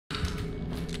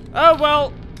Oh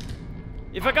well.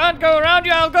 If I can't go around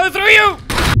you, I'll go through you!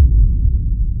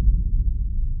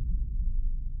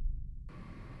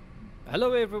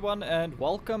 Hello everyone and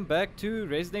welcome back to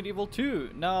Resident Evil 2.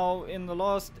 Now, in the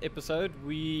last episode,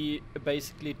 we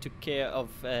basically took care of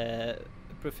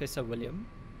Professor William.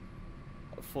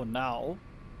 For now.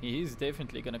 He's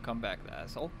definitely gonna come back, the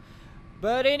asshole.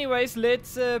 But anyways,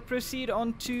 let's proceed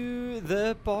on to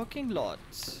the parking lot.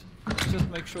 Just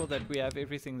make sure that we have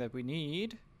everything that we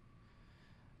need.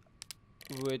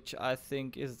 Which I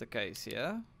think is the case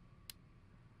here.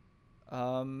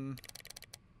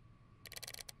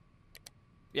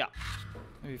 Yeah,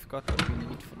 we've got what we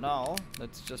need for now.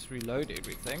 Let's just reload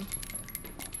everything.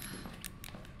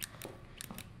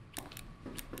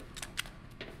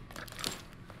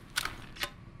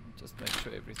 Just make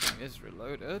sure everything is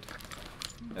reloaded.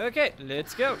 Okay,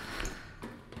 let's go.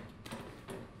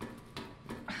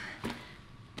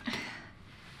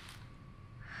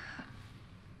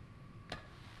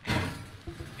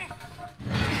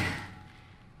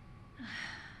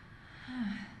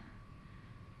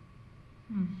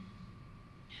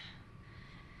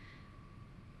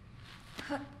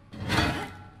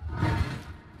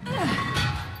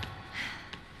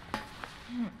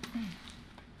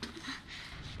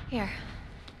 Here.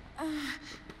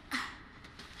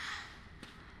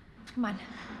 Come on.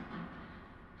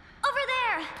 Over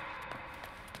there!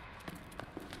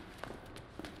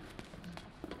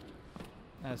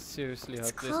 I seriously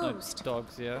It's hope there's no closed.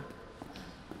 dogs here.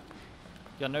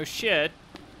 Yeah, no shit.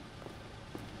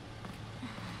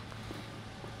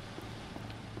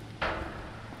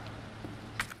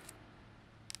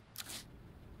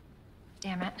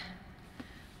 Damn it.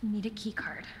 We need a key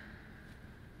card.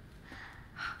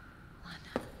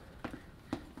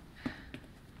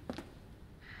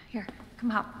 Here,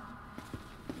 come out.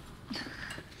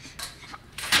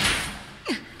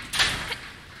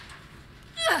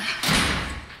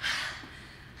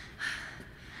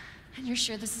 And you're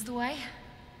sure this is the way?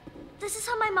 This is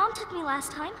how my mom took me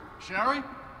last time. Sherry?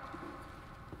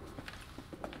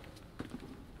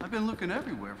 I've been looking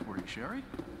everywhere for you, Sherry.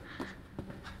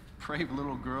 Brave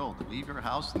little girl to leave your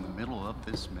house in the middle of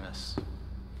this mess.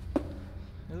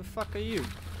 Who the fuck are you?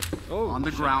 Oh, On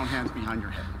the shit. ground, hands behind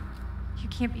your head. You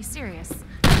can't be serious.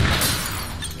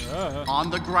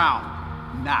 On the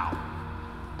ground, now.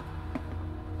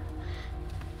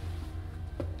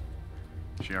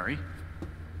 Sherry,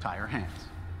 tie her hands.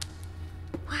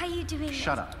 Why are you doing this?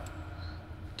 Shut up.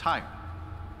 Tie her.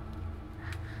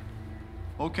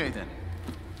 Okay then.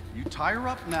 You tie her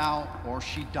up now or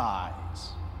she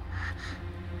dies.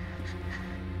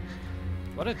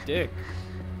 What a dick.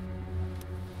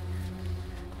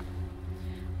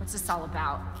 What's this all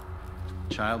about?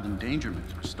 Child endangerment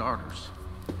for starters.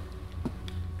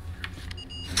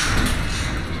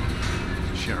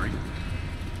 Sherry,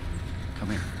 come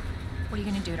here. What are you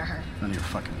gonna do to her? None of your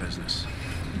fucking business.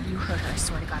 If you hurt her, I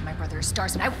swear to God, my brother is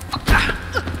stars and I will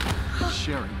fuck.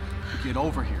 Sherry, get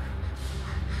over here.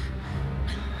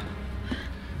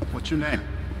 What's your name?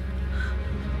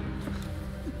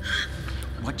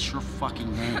 What's your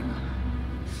fucking name?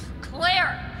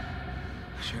 Claire!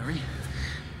 Sherry,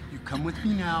 you come with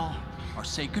me now, or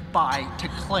say goodbye to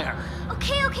Claire.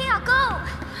 Okay, I'll go.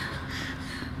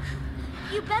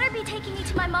 You better be taking me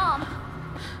to my mom.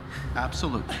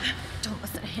 Absolutely. Don't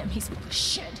listen to him, he's full of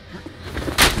shit.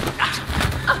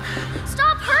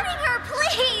 Stop hurting her,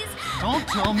 please! Don't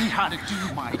tell me how to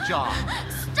do my job.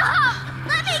 Stop!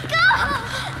 Let me go!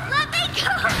 Let me go!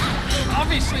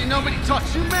 Obviously, nobody taught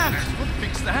you manners. We'll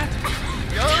fix that.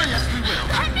 Oh, yes, we will.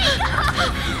 Let me go!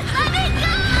 Let me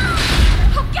go!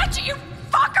 I'll get you, you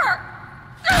fucker!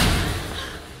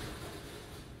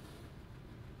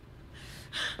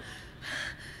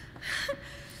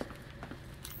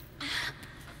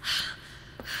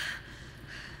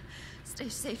 Stay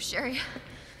safe, Sherry.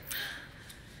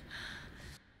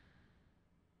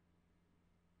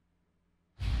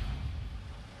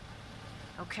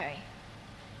 Okay.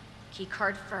 Key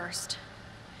card first.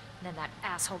 And then that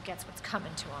asshole gets what's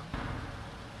coming to him.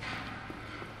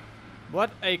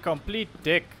 What a complete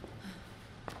dick.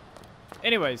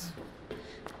 Anyways.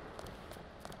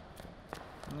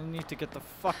 I need to get the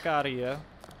fuck out of here.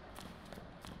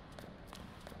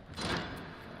 Okay,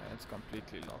 it's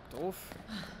completely locked off.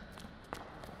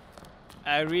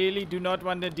 I really do not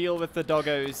want to deal with the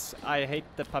doggos. I hate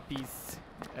the puppies.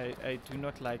 I do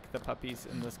not like the puppies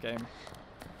in this game.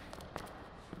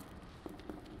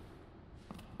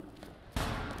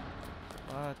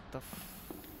 What the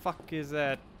fuck is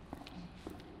that?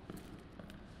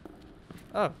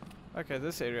 Oh, okay,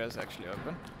 this area is actually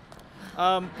open.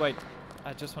 Wait,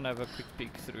 I just want to have a quick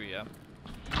peek through here.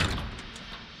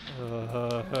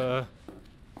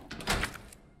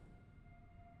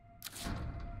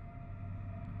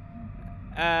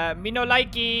 Me no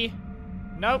likey.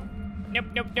 Nope. Nope,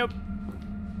 nope, nope.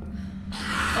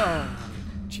 Oh,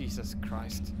 Jesus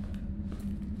Christ.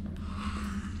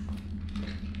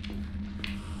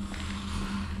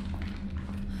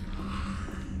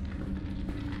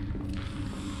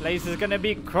 Place is gonna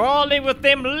be crawling with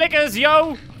them lickers,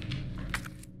 yo! I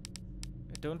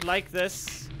don't like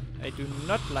this. I do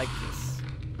not like this.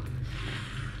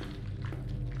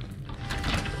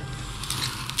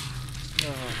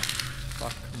 Oh,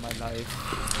 fuck my life.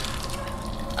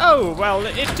 Oh, well,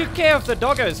 it took care of the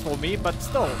doggos for me, but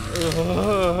still.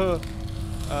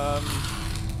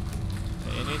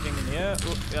 Anything in here?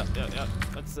 Oh, yeah.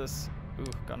 What's this?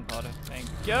 Ooh, gunpowder. Thank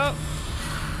you.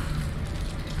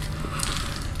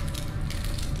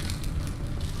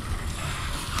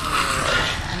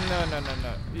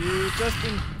 No. You just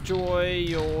enjoy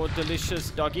your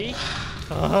delicious doggy.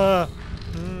 Your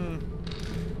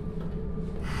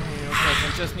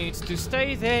cousin just needs to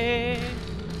stay there.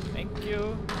 Thank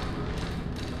you.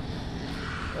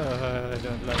 I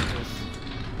don't like this.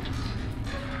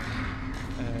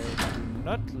 I do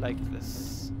not like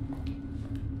this.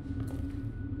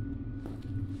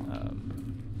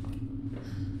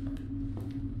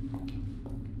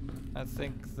 I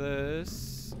think this...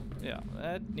 Yeah,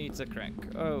 that needs a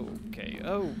crank. Okay,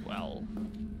 oh well.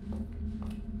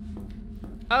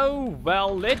 Oh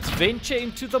well, let's venture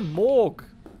into the morgue.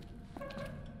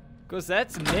 Because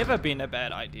that's never been a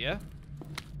bad idea.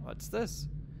 What's this?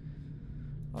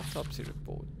 Autopsy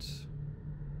report.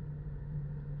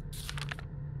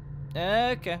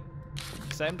 Okay.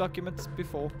 Same documents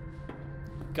before.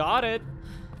 Got it.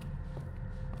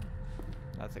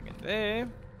 Nothing in there.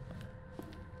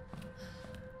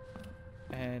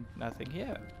 And nothing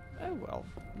here. Oh well.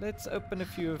 Let's open a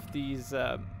few of these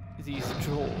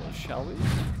drawers, shall we?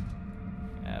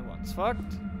 One's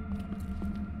fucked.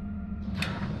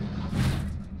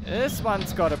 This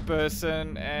one's got a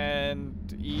person, and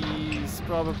he's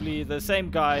probably the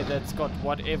same guy that's got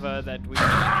whatever that we need.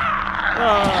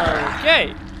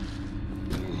 Okay.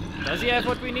 Does he have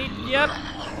what we need? Yep.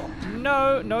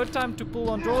 No time to pull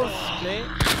on drawers, Claire.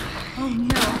 Oh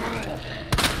no.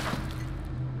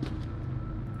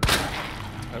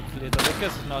 Hopefully the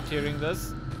Lickers is not hearing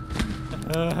this.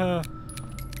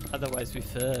 Otherwise we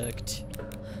fucked.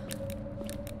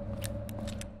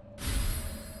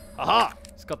 Aha!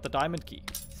 He's got the diamond key.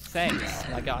 Thanks,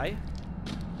 my guy.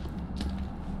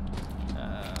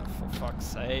 For fuck's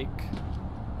sake.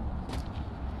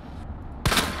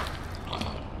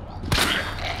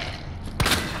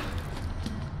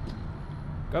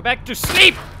 Go back to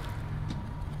sleep!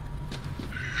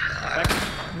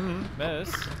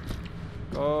 Miss.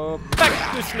 Go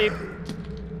back to sleep.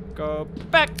 Go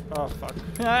back. Oh fuck.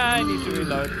 I need to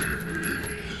reload.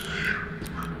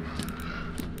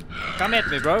 Come at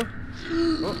me, bro.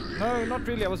 Oh, no, not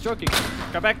really. I was joking.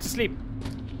 Go back to sleep.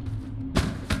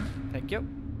 Thank you.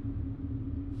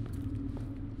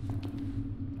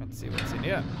 Let's see what's in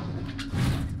here.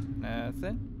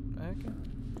 Nothing. Okay.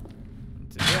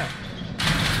 What's in here?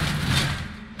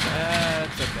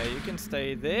 That's okay. You can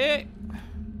stay there.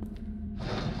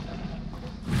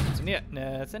 Yeah,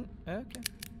 nothing. Okay.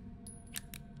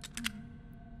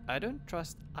 I don't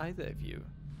trust either of you.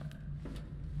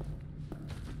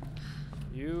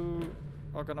 You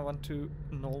are gonna want to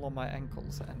gnaw on my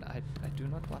ankles, and I do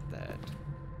not want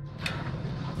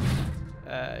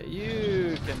that.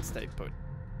 You can stay put.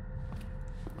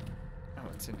 Oh,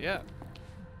 what's in here?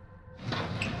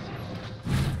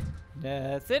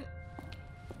 Nothing.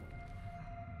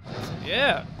 What's in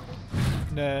here?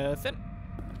 Nothing.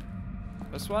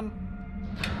 This one?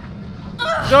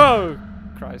 Oh!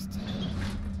 Christ.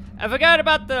 I forgot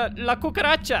about the La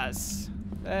Cucarachas.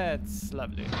 That's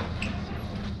lovely.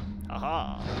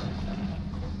 Aha.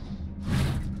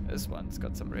 This one's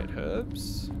got some red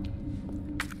herbs.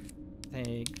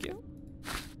 Thank you.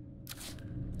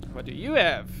 What do you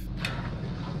have?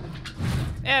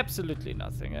 Absolutely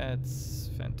nothing. That's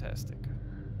fantastic.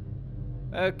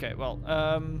 Okay, well,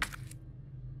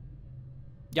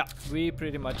 yeah, we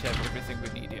pretty much have everything we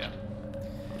need here.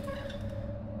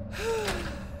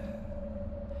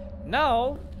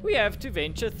 Now, we have to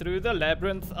venture through the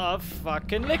labyrinth of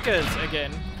fucking liquors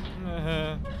again.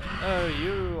 Oh,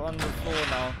 you on the floor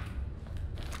now.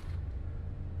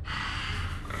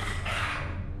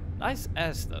 Nice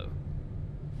ass, though.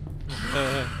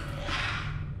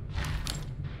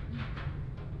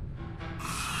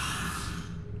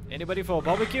 Anybody for a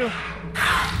barbecue?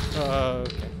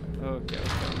 Okay. Okay.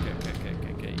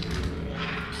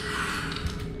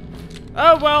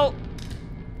 Oh, well.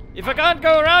 If I can't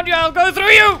go around you, I'll go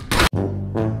through you!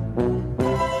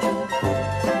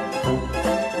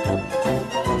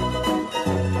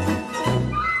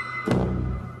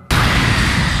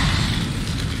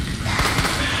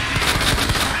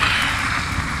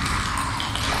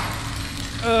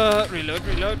 Reload,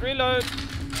 reload, reload.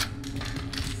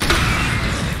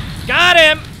 Got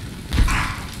him!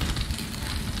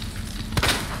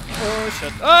 Oh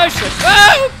shit, oh shit.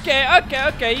 Oh, okay, okay,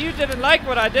 okay. You didn't like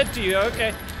what I did to you,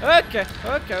 okay. Okay,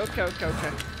 okay, okay, okay,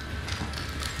 okay.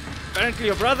 Apparently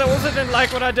your brother also didn't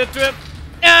like what I did to him.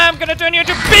 I'm gonna turn you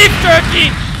into beef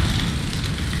jerky!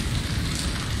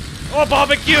 Or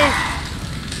barbecue!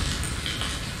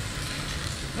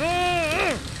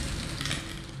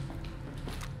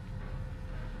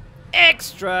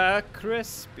 Extra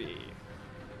crispy.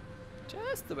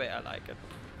 Just the way I like it.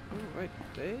 Oh wait,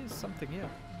 there's something here.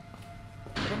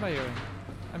 What am I hearing?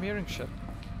 I'm hearing shit.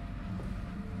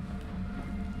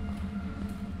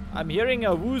 I'm hearing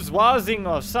a wooz-wazzing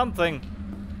or something.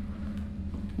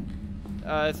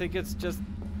 I think it's just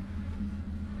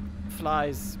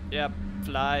flies. Yep,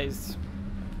 flies.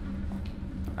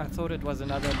 I thought it was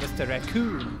another Mr.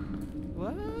 Raccoon.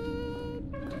 What?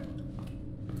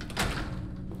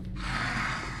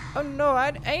 Oh no,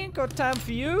 I ain't got time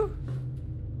for you.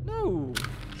 No.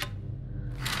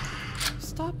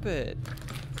 Stop it.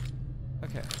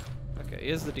 Okay. Okay,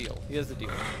 here's the deal. Here's the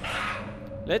deal.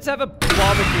 Let's have a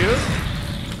barbecue.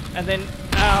 And then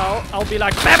I'll be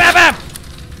like bam bam bam.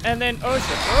 And then oh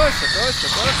shit, oh shit, oh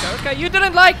shit, okay, okay. You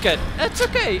didn't like it. It's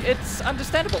okay. It's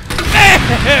understandable.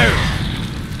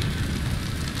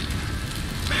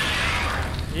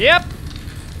 Yep.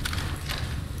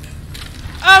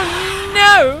 Oh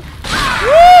no!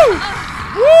 Woo!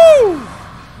 Woo!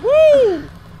 Woo!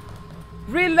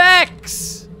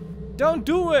 Relax! Don't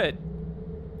do it!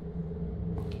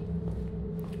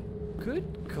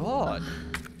 Good God.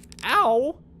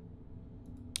 Ow!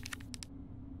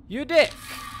 You dick!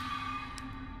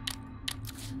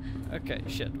 Okay,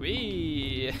 shit,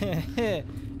 we...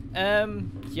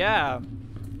 yeah.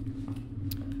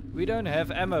 We don't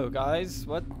have ammo, guys.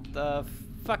 What the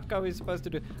fuck are we supposed to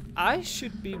do? I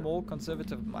should be more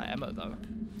conservative with my ammo, though.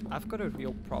 I've got a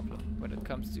real problem when it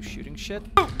comes to shooting shit.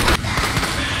 The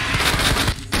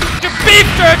beef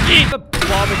jerky! The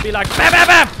bomb would be like bam bam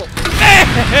bam!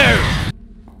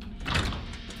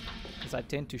 Because I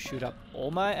tend to shoot up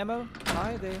all my ammo.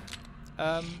 Hi there.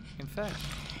 In fact...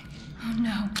 Oh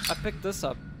no. I picked this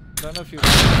up. Don't know if you...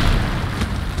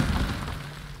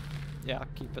 Yeah,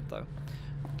 keep it though.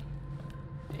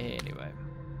 Anyway.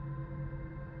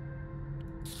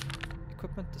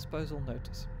 Equipment disposal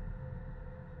notice.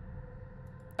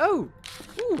 Oh!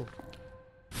 Ooh!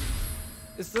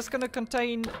 Is this gonna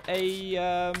contain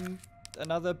a,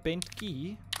 another bent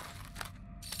key?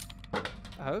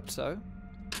 I hope so.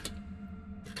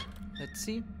 Let's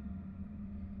see.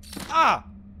 Ah!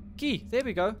 Key! There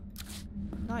we go.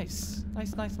 Nice.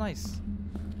 Nice, nice, nice.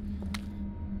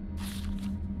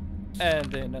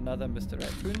 And then another Mr.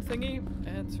 Raccoon thingy.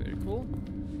 And it's very cool.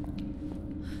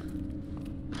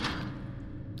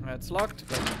 It's locked,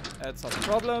 but that's not a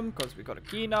problem because we got a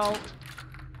key now.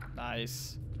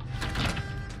 Nice.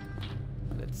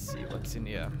 Let's see what's in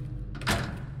here.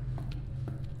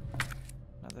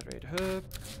 Another red herb.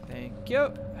 Thank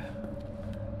you.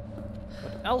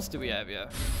 What else do we have here?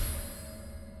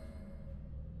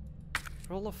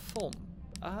 Roll of film.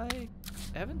 I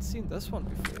haven't seen this one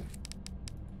before.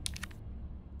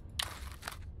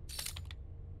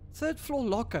 Third floor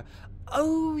locker.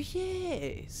 Oh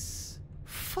yes.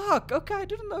 Fuck, okay, I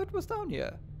didn't know it was down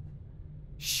here.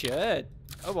 Shit.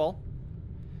 Oh well.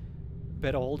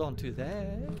 Better hold on to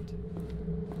that.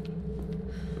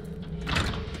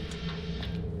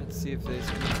 Let's see if there's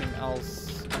anything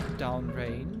else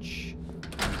downrange.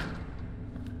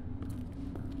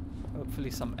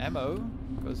 Hopefully some ammo,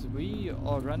 because we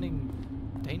are running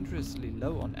dangerously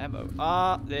low on ammo.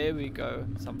 Ah, there we go.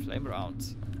 Some flame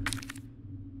rounds.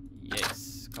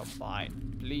 Yes,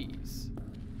 combine, please.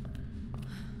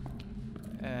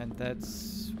 And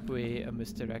that's where a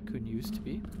Mr. Raccoon used to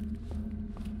be.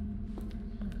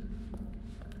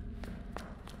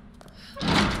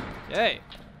 Okay.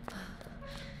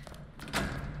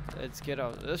 Let's get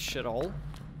out of this shithole.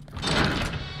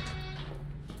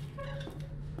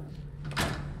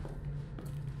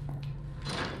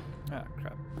 Ah,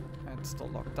 crap. It's still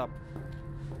locked up.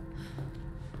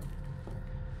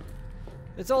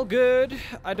 It's all good.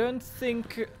 I don't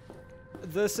think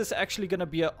this is actually going to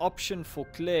be an option for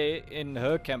Claire in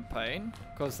her campaign,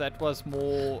 because that was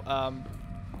more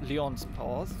Leon's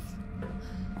path.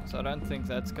 So I don't think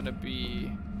that's going to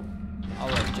be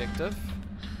our objective.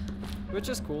 which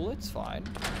is cool. It's fine.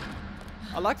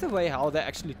 I like the way how they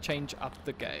actually change up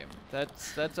the game.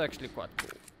 That's actually quite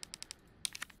cool.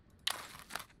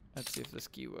 Let's see if this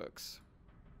key works.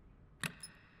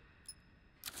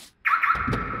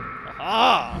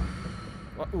 Aha!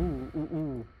 What?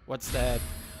 Ooh. What's that?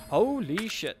 Holy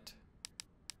shit.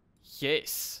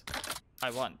 Yes.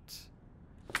 I want.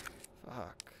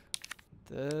 Fuck.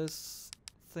 This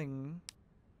thing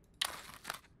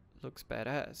looks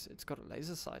badass. It's got a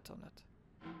laser sight on it.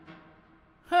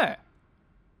 Huh.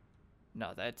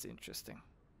 Now that's interesting.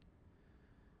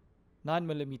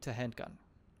 9mm handgun.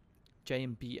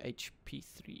 JMB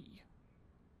HP3.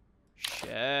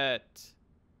 Shit.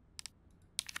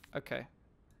 Okay.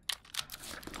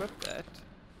 Equip that.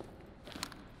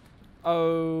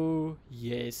 Oh,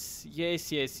 yes.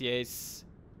 Yes.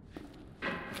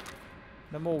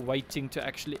 No more waiting to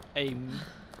actually aim.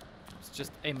 It's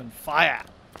just aim and fire.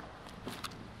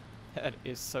 That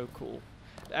is so cool.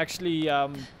 Actually,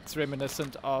 it's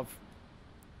reminiscent of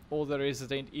all the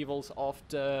Resident Evils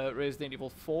after Resident Evil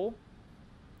 4,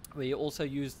 where you also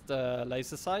used the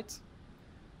laser sight.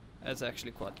 That's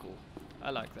actually quite cool.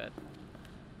 I like that.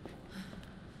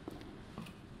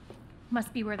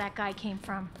 Must be where that guy came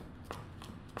from.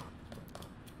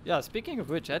 Yeah, speaking of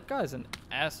which, that guy's an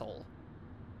asshole.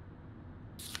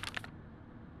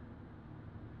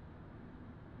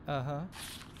 Uh-huh.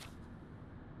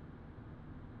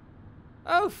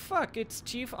 Oh fuck, it's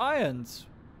Chief Irons.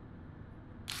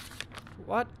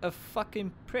 What a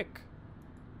fucking prick.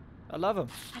 I love him.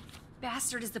 That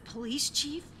bastard is the police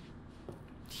chief?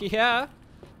 Yeah.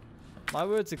 My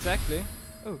words exactly.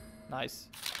 Oh, nice.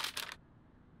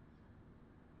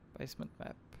 Basement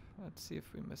map. Let's see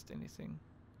if we missed anything.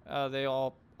 There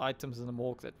are items in the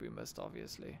morgue that we missed,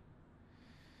 obviously.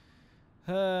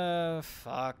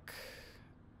 Fuck.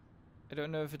 I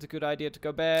don't know if it's a good idea to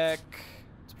go back.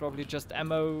 It's probably just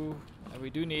ammo. We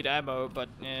do need ammo, but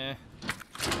eh.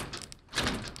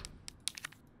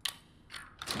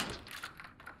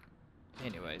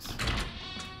 Anyways.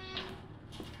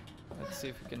 Let's see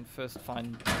if we can first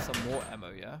find some more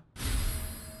ammo, yeah?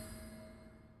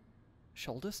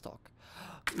 Shoulder stock.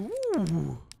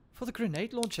 Ooh! For the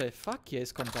grenade launcher. Fuck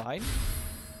yes, combine.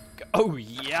 Oh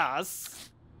yes!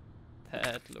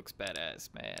 That looks badass,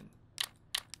 man.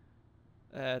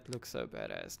 That looks so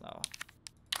badass now.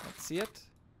 Let's see it.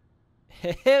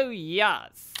 Hell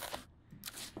yes!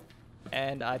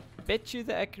 And I bet you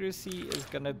the accuracy is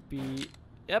gonna be,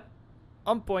 yep,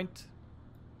 on point.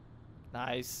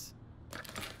 Nice.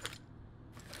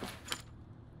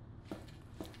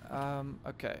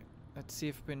 Okay. Let's see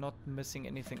if we're not missing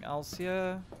anything else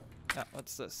here. Ah,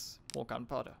 what's this? More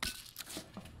gunpowder.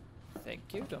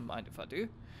 Thank you. Don't mind if I do.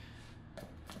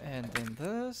 And then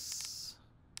this.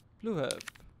 Blue herb.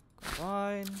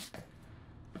 Combine.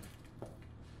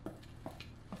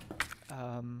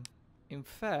 In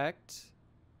fact...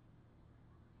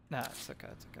 Nah, it's okay,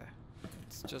 it's okay.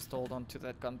 Let's just hold on to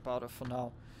that gunpowder for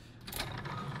now.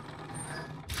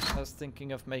 I was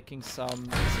thinking of making some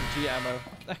SMG ammo.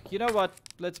 You know what?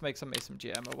 Let's make some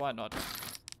SMG ammo. Why not?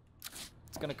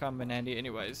 It's gonna come in handy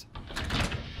anyways.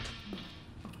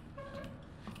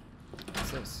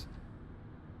 What's this?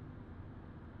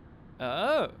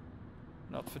 Oh!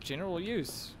 Not for general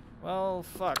use. Well,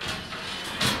 fuck.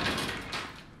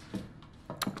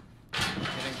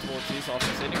 Heading towards his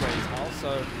office anyways now,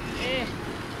 so...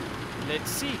 Let's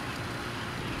see.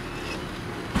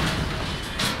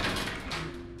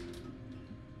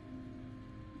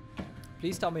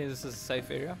 Please tell me this is a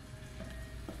safe area.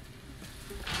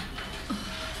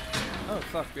 Oh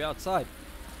fuck, we're outside.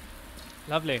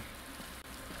 Lovely.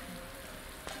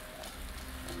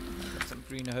 Got some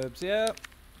green herbs here.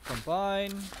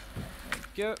 Combine. There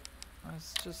we go.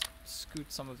 Let's just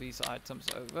scoot some of these items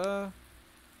over.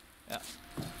 Yeah.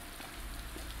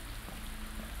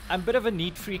 I'm a bit of a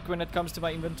neat freak when it comes to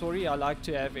my inventory. I like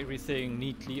to have everything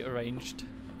neatly arranged.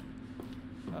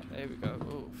 Oh, there we go.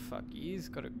 Oh fuck, he's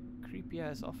got a creepy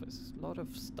ass office. A lot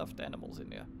of stuffed animals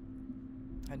in here.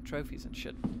 And trophies and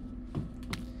shit.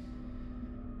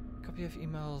 Copy of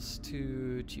emails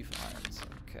to Chief Irons.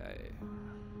 Okay.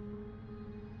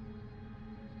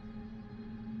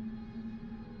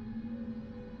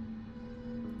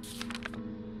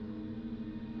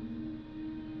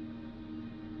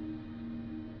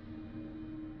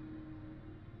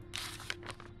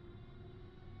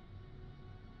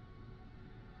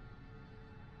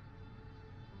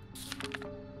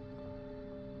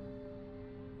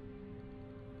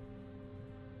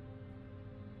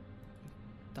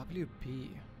 WP.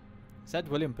 Is that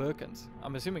William Perkins?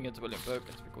 I'm assuming it's William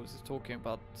Perkins because he's talking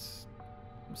about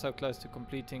I'm so close to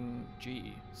completing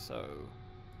G, so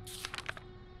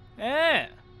Ah,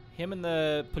 him and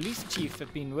the police chief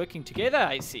have been working together,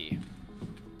 I see.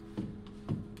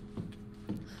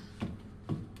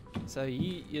 So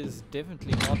he is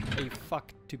definitely not a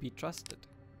fuck to be trusted.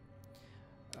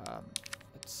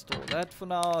 Let's store that for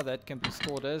now. That can be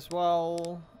stored as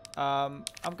well. I'm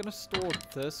gonna store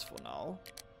this for now.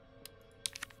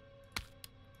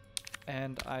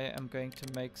 And I am going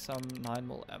to make some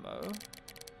 9mm ammo.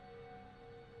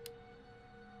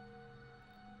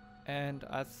 And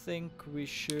I think we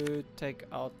should take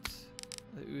out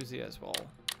the Uzi as well.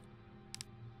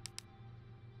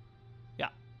 Yeah.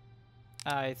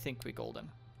 I think we're golden.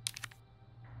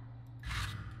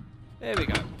 There we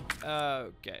go.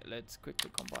 Okay, let's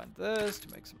quickly combine this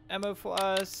to make some ammo for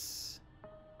us.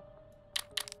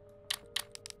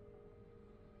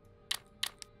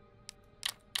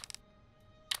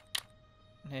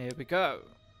 Here we go.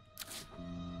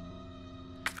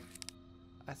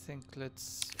 I think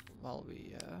let's, while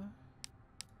we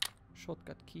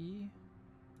shortcut key.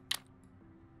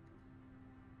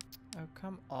 Oh,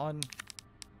 come on.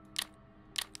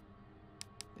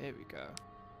 There we go.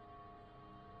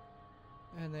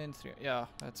 And then 3, yeah,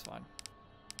 that's fine.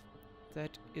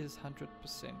 That is 100%.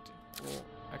 Or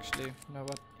actually, you know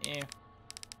what?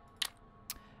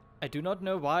 I do not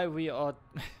know why we are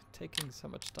taking so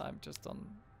much time just on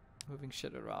moving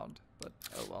shit around, but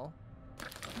oh well.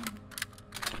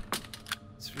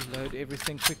 Let's reload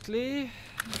everything quickly.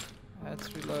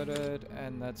 That's reloaded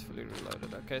and that's fully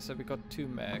reloaded. Okay, so we got 2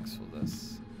 mags for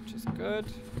this, which is good.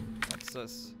 What's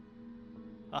this?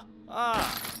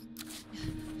 Ah!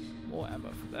 More ammo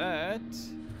for that.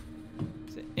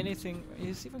 Is there anything?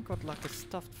 He's even got like a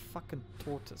stuffed fucking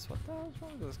tortoise. What the hell is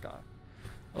wrong with this guy?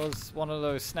 That was one of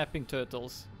those snapping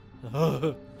turtles.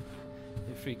 They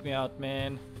freak me out,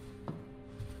 man.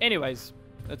 Anyways,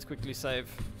 let's quickly save.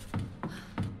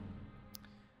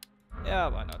 Yeah,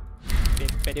 why not?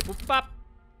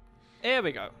 There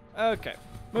we go. Okay,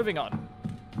 moving on.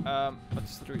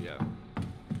 What's through here?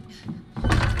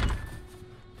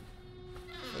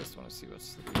 First, want to see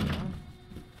what's through here.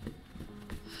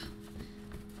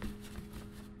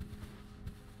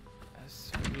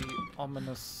 A very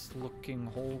ominous-looking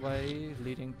hallway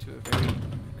leading to a very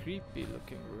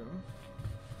creepy-looking room.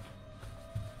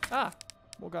 Ah,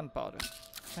 more gunpowder.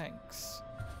 Thanks.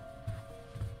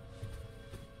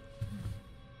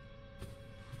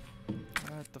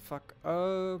 What the fuck?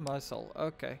 Oh, my soul.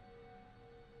 Okay.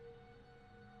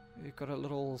 We've got a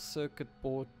little circuit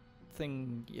board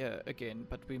thing here again,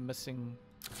 but we're missing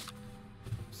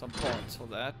some parts for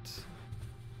that.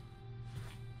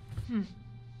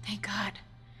 Thank God.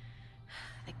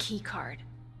 The key card.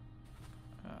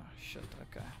 Oh, shit.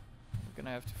 Okay. We're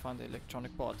gonna have to find the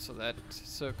electronic parts for that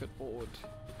circuit board.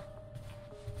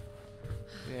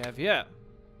 We have here.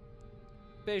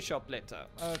 Bishop letter.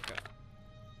 Okay.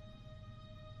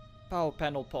 Power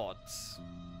panel parts.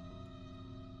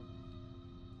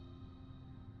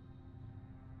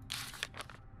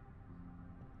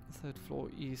 Third floor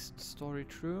east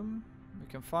storage room. We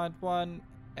can find one.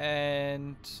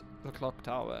 And the clock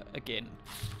tower again.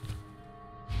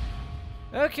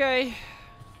 Okay.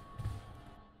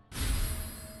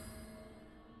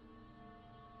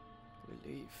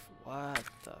 Relief. What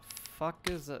the fuck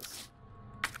is this?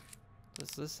 Does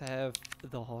this have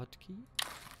the hotkey?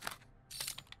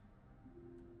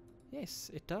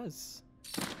 Yes, it does.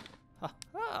 Ha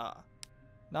ha!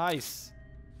 Nice.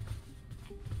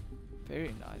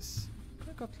 Very nice.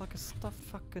 I got like a stuffed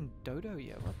fucking dodo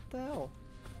here. What the hell?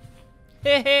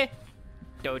 Hehe!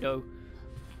 Dodo.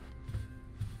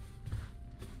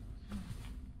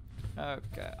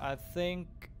 Okay, I think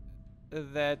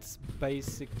that's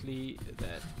basically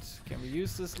that. Can we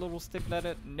use this little step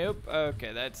ladder? Nope.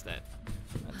 Okay, that's that.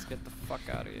 Let's get the fuck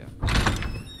out of here.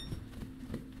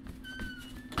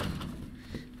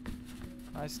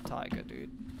 Nice tiger, dude.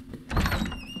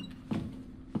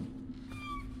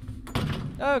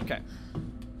 Okay.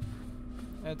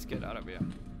 Let's get out of here.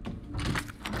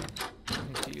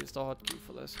 Need to use the hotkey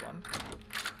for this one.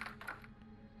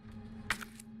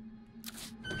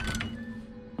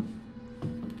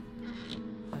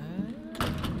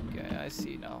 Okay, I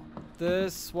see now.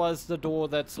 This was the door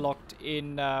that's locked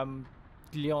in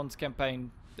Leon's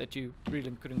campaign that you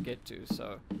really couldn't get to,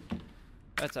 so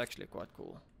that's actually quite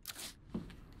cool.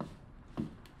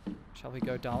 Shall we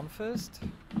go down first?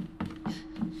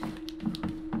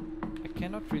 I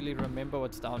cannot really remember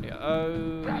what's down here.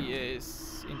 Oh,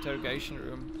 yes. Interrogation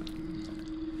room.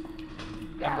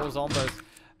 And more zombies.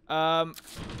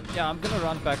 Yeah, I'm gonna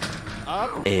run back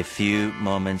up. A few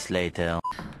moments later.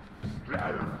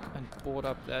 And board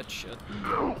up that shit.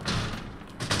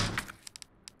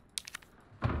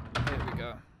 There we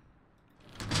go.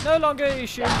 No longer an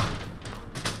issue.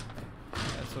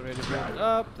 That's already built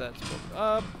up. That's built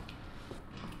up.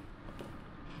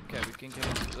 Okay, we can get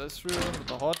into this room with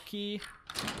the hotkey.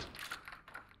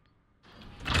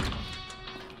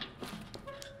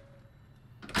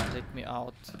 Let me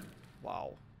out.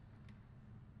 Wow.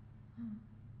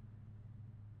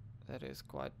 That is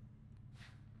quite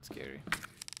scary.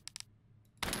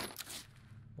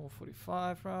 More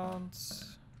 45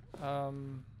 rounds.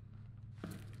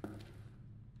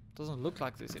 Doesn't look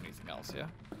like there's anything else here.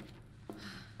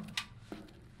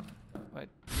 Wait.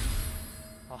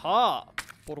 Aha!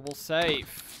 Portable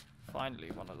safe.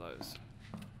 Finally, one of those.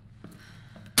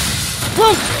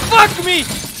 Whoa! Fuck me!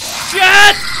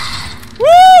 Shit!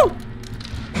 Woo!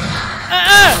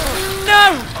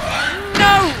 No!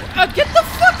 No! Get the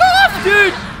fuck off,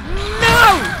 dude!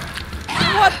 No!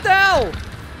 What the hell?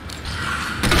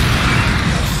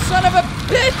 Son of a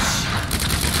bitch!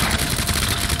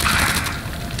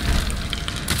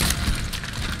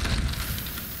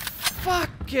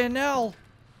 Fucking hell!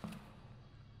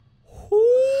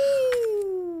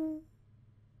 Ooh.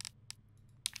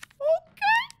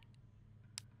 Okay.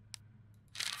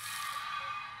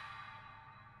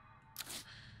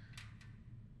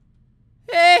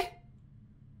 Eh.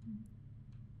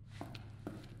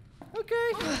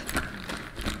 Okay.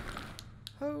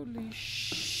 Holy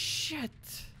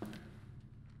shit.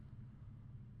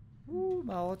 Ooh,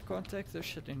 my heart can't take this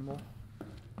shit anymore.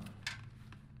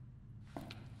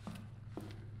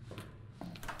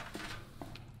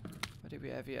 What do we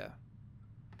have here?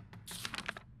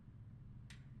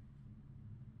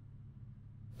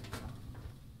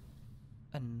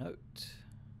 A note.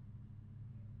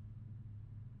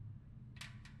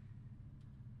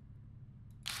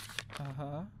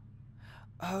 Uh-huh.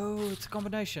 Oh, it's a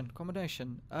combination.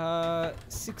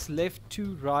 6 left,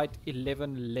 2 right,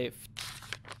 11 left.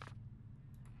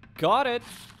 Got it!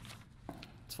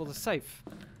 It's for the safe.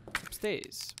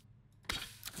 Upstairs.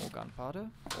 More gunpowder.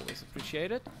 Always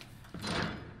appreciated.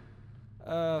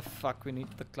 Fuck, we need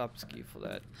the club's key for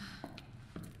that.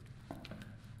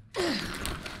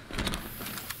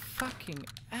 Fucking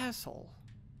asshole.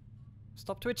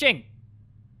 Stop twitching!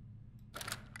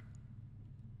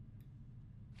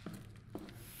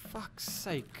 Fuck's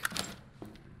sake.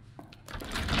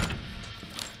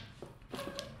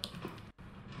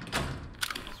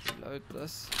 Let's reload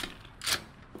this.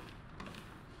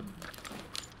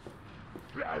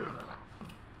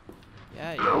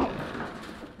 Yeah.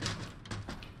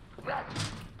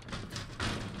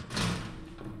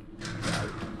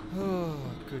 Oh,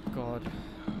 good God.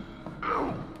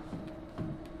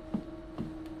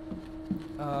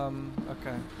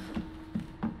 Okay.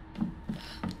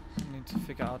 Need to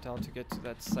figure out how to get to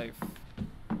that safe.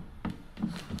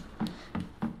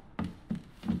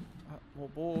 More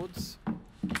boards.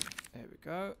 There we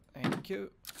go. Thank you.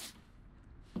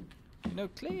 You know,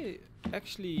 Claire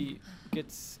actually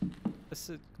gets a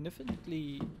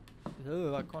significantly...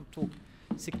 Oh, I can't talk.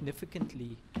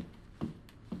 Significantly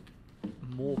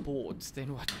more boards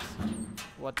than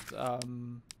what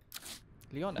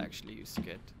Leon actually used to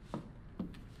get.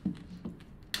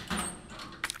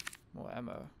 More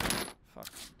ammo.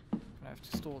 Fuck. I have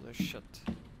to store this shit.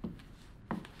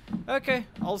 Okay,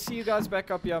 I'll see you guys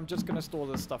back up here. I'm just gonna store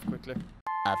this stuff quickly.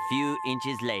 A few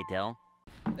inches later.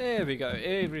 There we go.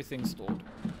 Everything's stored.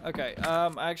 Okay,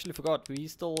 I actually forgot. We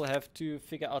still have to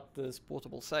figure out this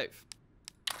portable safe.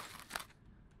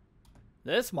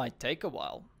 This might take a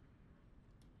while.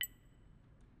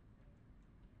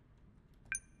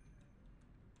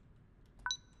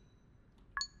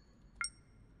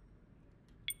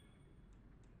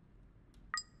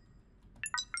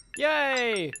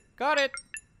 Yay! Got it!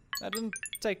 That didn't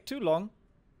take too long.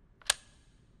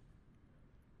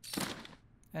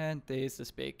 And there's the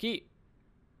spare key.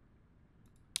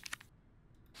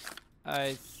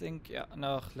 I think, yeah,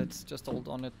 no, let's just hold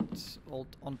on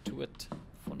to it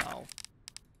for now.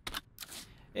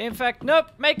 In fact,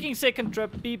 nope, making second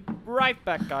trip. Be right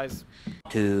back, guys.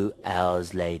 2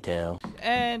 hours later.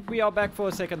 And we are back for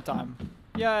a second time.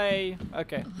 Yay!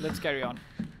 Okay, let's carry on.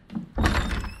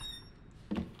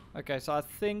 Okay, so I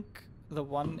think the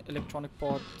one electronic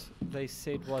part they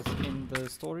said was in the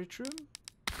storage room.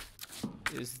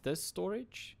 Is this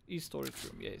storage? Storage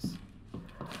room, yes.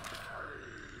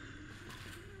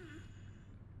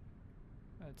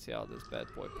 Let's see how this bad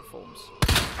boy performs.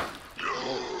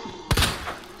 Whoa.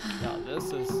 Yeah,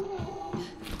 this is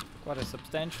quite a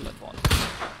substantial advantage.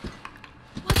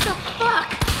 What the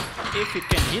fuck? If you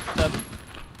can hit them.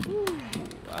 Ooh,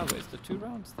 wow, where's the 2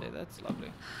 rounds there? That's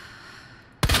lovely.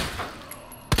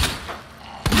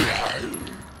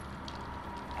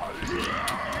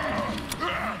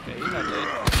 Okay, he's not dead.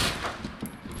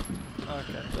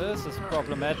 This is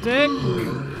problematic.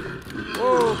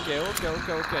 Okay.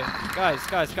 Guys,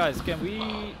 can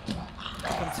we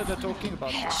consider talking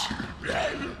about this?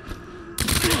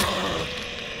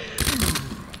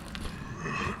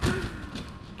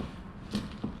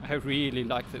 I really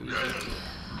like the Uzi.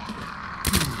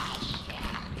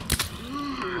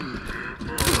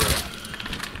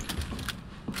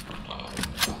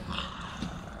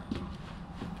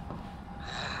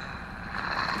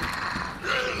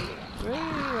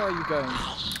 Where are you going?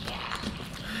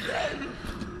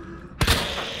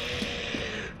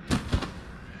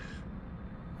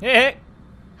 Hey!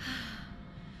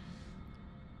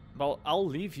 Well, I'll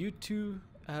leave you to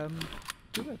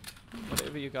do it.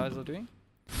 Whatever you guys are doing.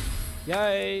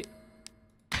 Yay!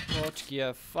 Watch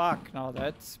gear. Fuck. Now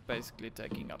that's basically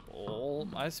taking up all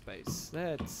my space.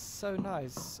 That's so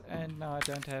nice. And now I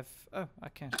don't have... Oh, I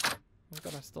can. I've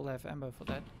got to still have ammo for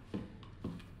that.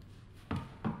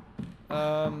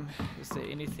 Is there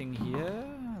anything here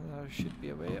that I should be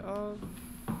aware of?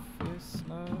 Yes,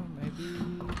 no, maybe.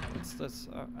 What's this?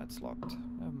 Oh, that's locked.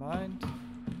 Never mind.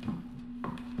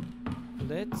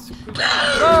 Let's quickly.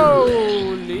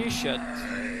 Holy shit!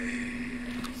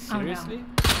 Seriously?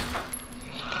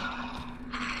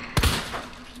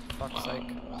 Fuck's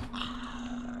sake.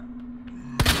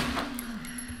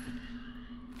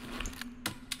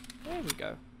 There we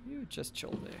go. You just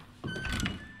chill there.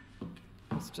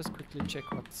 Let's just quickly check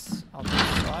what's out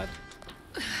this side.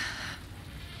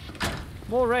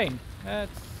 More rain.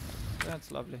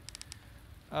 That's lovely.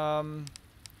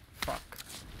 Fuck.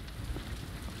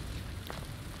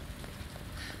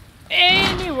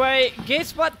 Anyway,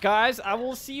 guess what, guys? I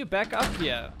will see you back up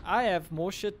here. I have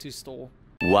more shit to store.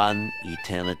 One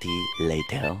eternity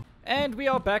later. And we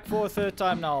are back for a third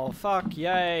time now. Fuck,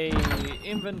 yay.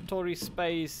 Inventory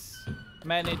space,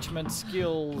 management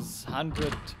skills,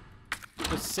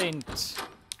 100%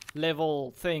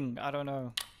 level thing. I don't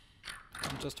know.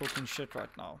 I'm just talking shit right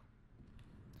now.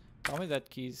 Tell me that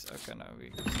key's... Okay, no,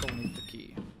 we still need the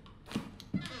key.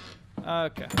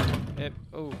 Okay. Yep.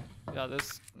 Oh, yeah,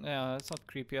 this... Yeah, that's not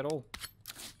creepy at all.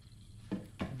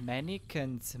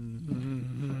 Mannequins.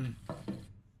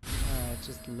 I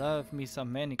just love me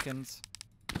some mannequins.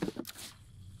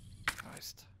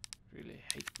 Christ. Really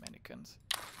hate mannequins.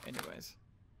 Anyways.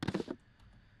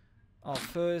 Our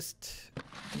first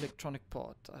electronic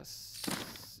part.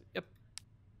 Yep.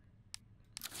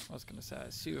 I was gonna say I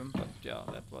assume, but yeah,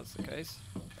 that was the case.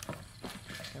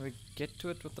 Can we get to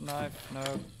it with the knife? No.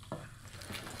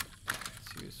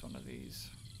 Let's use one of these.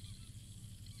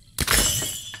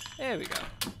 There we go.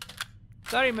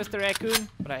 Sorry, Mr. Raccoon,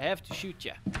 but I have to shoot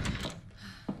ya.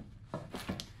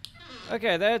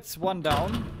 Okay, that's one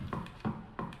down.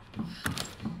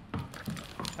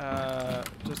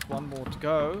 Just one more to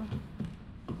go.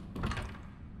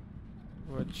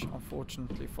 Which,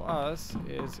 unfortunately for us,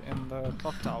 is in the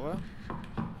clock tower. I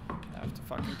have to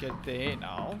fucking get there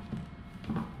now.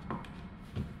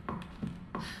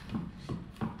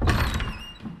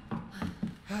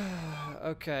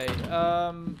 Okay,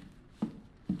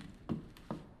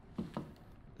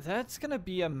 that's gonna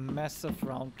be a massive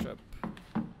round trip,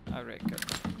 I reckon.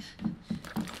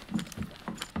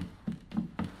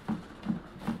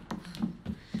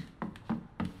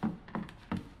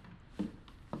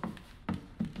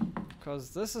 Because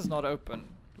this is not open.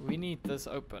 We need this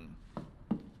open.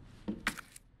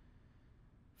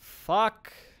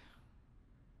 Fuck.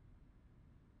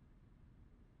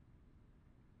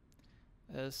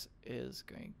 This is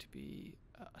going to be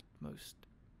a utmost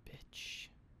bitch.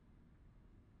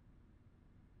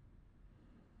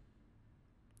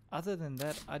 Other than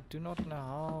that, I do not know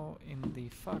how in the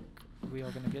fuck we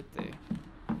are gonna get there.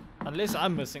 Unless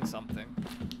I'm missing something.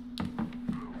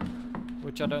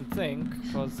 Which I don't think,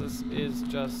 because this is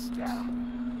just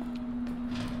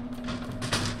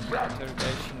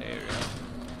interrogation area.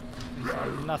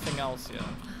 There's nothing else here.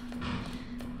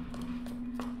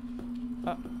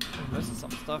 Ah, we missed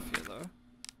some stuff here though.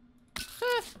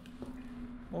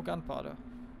 More gunpowder.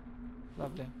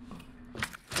 Lovely.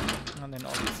 And then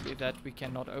obviously that we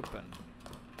cannot open.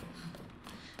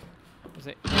 Is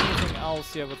there anything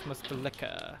else here with Mr.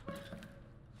 Liquor?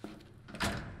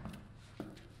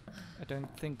 I don't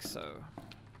think so.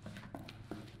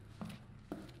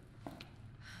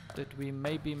 Did we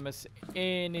maybe miss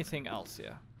anything else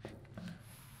here?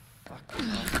 Fuck,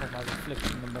 I saw my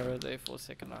reflection in the mirror there for a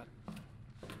second. I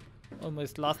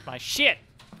almost lost my shit!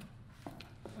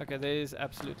 Okay, there is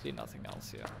absolutely nothing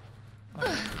else here.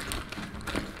 Okay.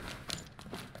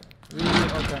 We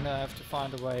are gonna have to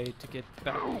find a way to get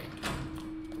back. Don't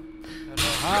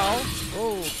know how.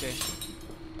 Oh, okay.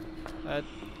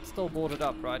 Still boarded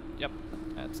up, right? Yep.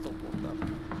 It's still blocked up.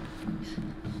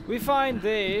 We find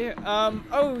there.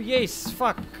 Oh yes,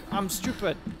 fuck. I'm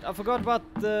stupid. I forgot about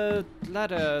the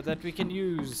ladder that we can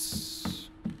use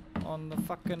on the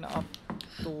fucking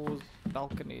outdoor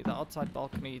balcony, the outside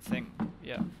balcony thing.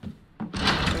 Yeah.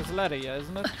 There's a ladder here,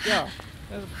 isn't it? Yeah.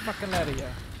 There's a fucking ladder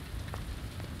here.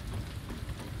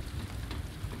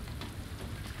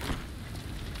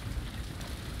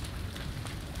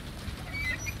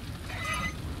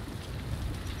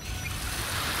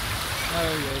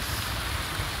 Oh yes.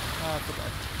 Oh, I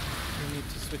forgot. We need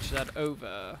to switch that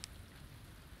over.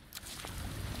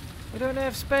 We don't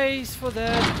have space for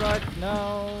that right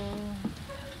now.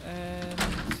 And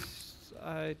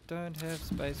I don't have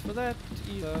space for that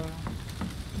either.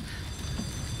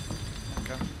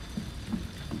 Okay.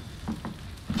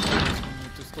 We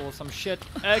need to store some shit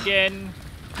again.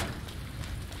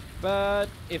 But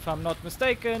if I'm not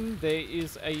mistaken, there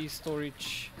is a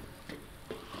storage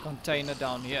container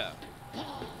down here.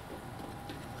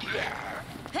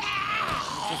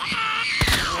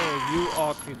 Oh, you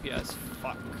are creepy as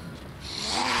fuck.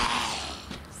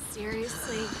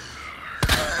 Seriously?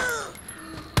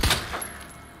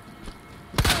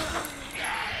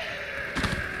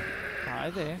 Hi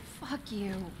there. Fuck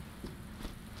you.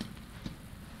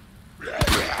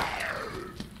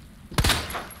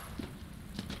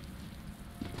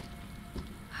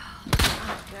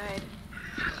 Not good.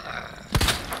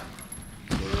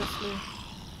 Seriously?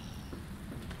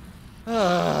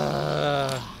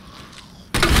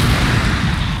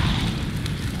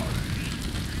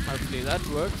 Hopefully that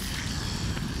works.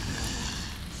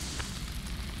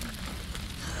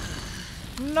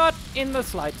 Not in the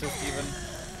slightest even.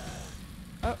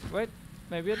 Oh, wait.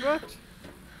 Maybe it worked.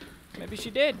 Maybe she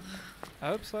did. I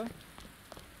hope so.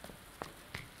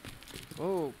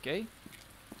 Okay.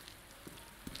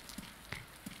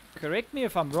 Correct me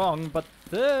if I'm wrong, but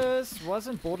this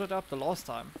wasn't boarded up the last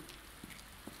time.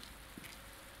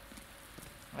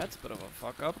 That's a bit of a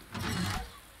fuck up.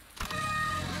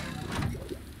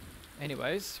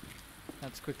 Anyways,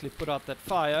 let's quickly put out that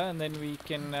fire and then we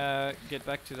can get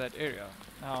back to that area.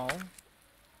 Now,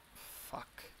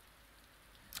 fuck.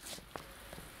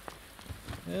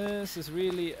 This is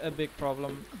really a big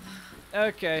problem.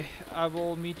 Okay, I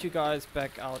will meet you guys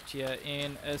back out here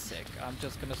in a sec. I'm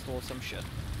just gonna store some shit.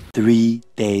 3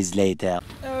 days later.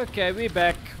 Okay, we're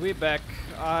back.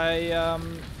 I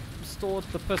stored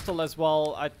the pistol as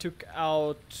well. I took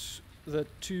out the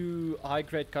 2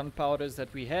 high-grade gunpowders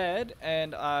that we had,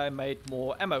 and I made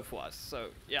more ammo for us. So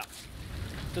yeah,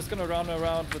 just gonna run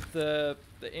around with the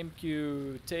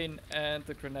MQ-10 and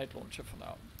the grenade launcher for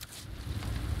now.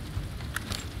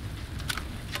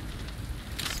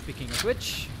 Speaking of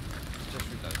which, just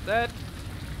reload that,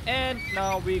 and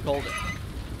now we golden.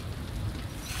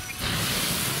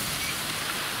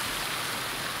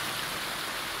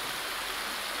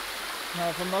 Now,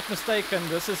 if I'm not mistaken,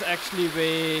 this is actually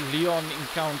where Leon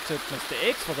encountered Mr.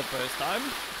 X for the first time,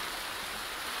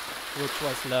 which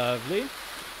was lovely.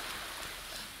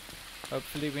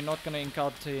 Hopefully we're not going to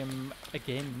encounter him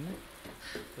again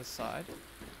this side,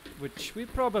 which we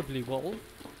probably will.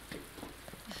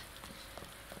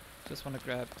 Just want to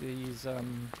grab these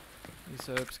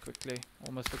herbs quickly.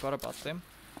 Almost forgot about them.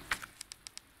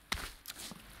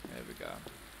 There we go.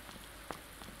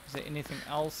 Is there anything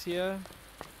else here?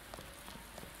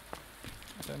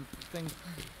 I don't think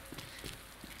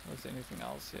there's anything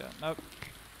else here. Nope.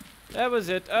 That was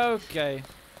it. Okay.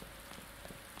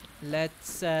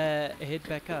 Let's head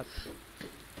back up.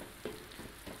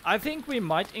 I think we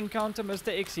might encounter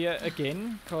Mr. X here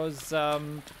again, because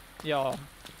yeah,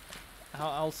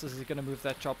 how else is he gonna move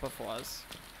that chopper for us?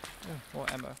 Oh, more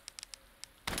ammo.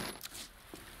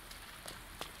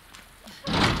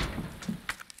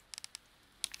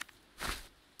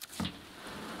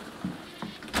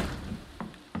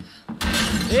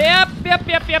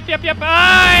 Yep.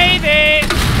 Hi there,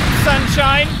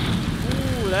 sunshine.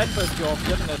 Ooh, that pissed you off,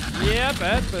 didn't it? Yep,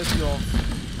 that pissed you off.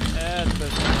 That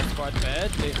pissed you off quite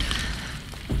badly.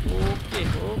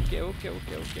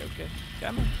 Okay.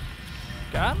 Come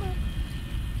on.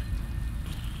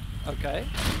 Okay.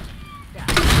 Yeah.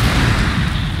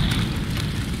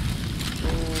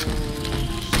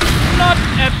 Not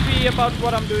happy about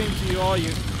what I'm doing to you, are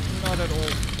you? Not at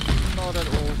all. Not at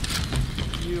all.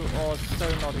 You are so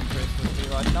not impressed with me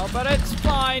right now, but it's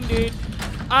fine, dude.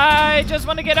 I just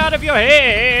want to get out of your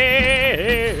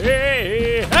hair.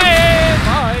 Hey,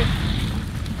 bye.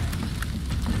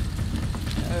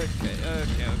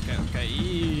 Okay.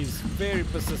 He's very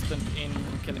persistent in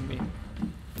killing me.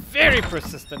 Very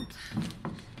persistent.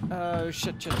 Oh,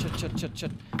 shit.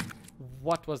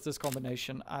 What was this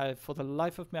combination? For the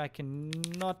life of me, I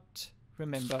cannot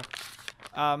remember.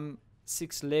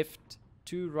 6 left,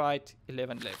 2 right,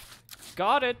 11 left.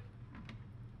 Got it.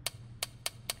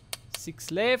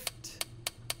 6 left,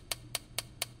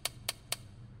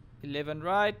 11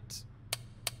 right,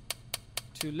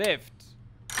 2 left.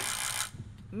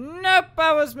 Nope,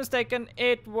 I was mistaken.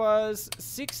 It was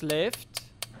 6 left,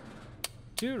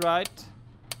 2 right,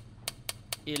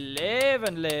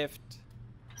 11 left.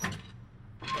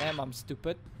 Damn, I'm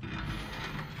stupid.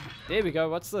 There we go.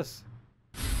 What's this?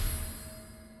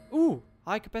 Ooh,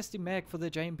 high capacity mag for the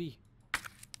JMB.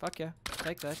 Fuck yeah.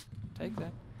 Take that. Take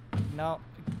that. Now,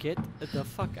 get the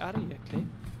fuck out of here, Clay.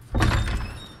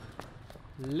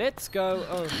 Let's go.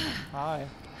 Oh, hi.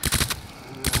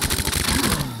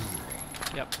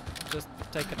 Yep, just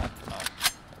take it up for now.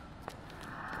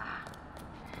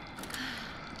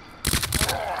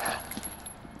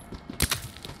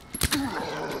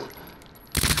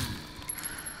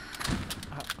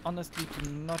 I honestly do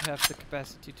not have the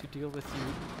capacity to deal with you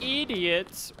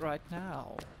idiots right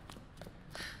now.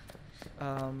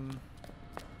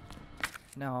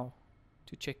 Now,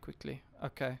 to check quickly.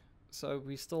 Okay, so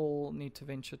we still need to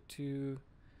venture to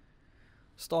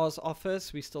Star's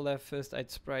office. We still have first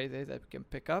aid spray there that we can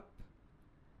pick up.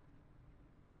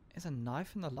 Is a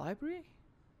knife in the library?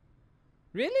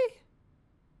 Really?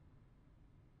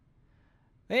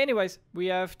 Anyways, we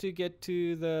have to get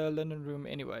to the linen room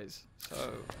anyways.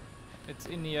 So it's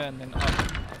in here and then up,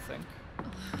 I think.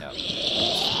 Yeah.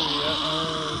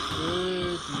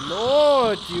 Oh, good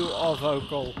lord, you are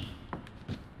vocal.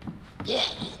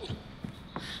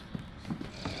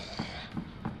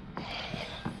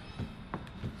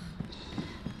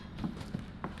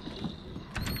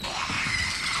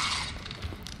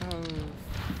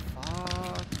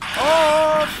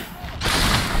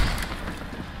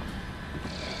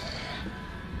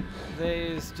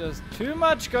 There's just too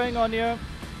much going on here.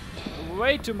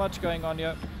 Way too much going on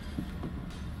here.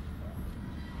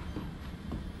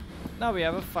 Now we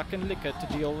have a fucking liquor to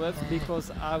deal with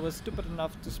because I was stupid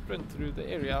enough to sprint through the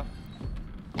area.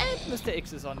 And Mr.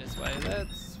 X is on his way.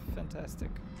 That's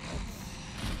fantastic.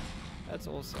 That's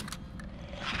awesome.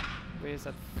 Where's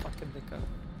that fucking liquor?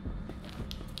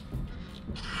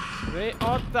 Where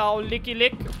art thou, licky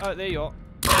lick? Oh, there you are.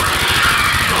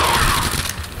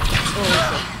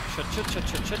 Oh,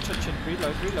 shit.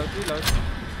 Reload.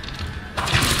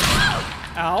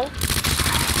 Ow.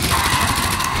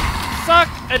 Suck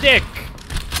a dick,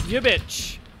 you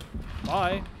bitch.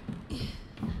 Bye.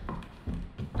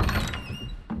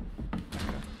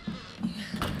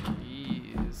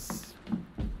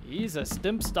 He's a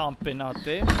stimp stomping out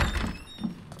there.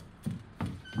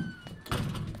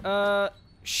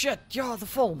 Shit, yeah, the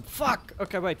film. Fuck.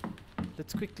 Okay, wait.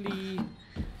 Let's quickly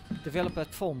develop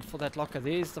that form for that locker.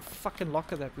 There's the fucking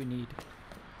locker that we need.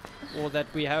 Or that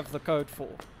we have the code for.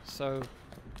 So,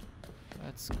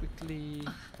 let's quickly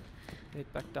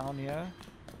head back down here.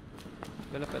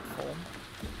 Develop that form.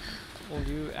 All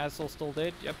you assholes still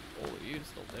dead? Yep, all of you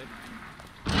still dead.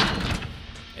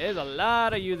 There's a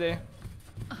lot of you there.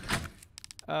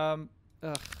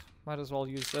 Might as well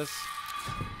use this.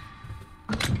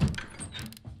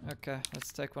 Okay,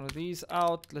 let's take one of these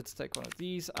out. Let's take one of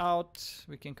these out.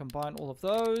 We can combine all of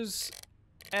those.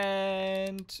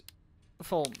 And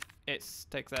film. Yes,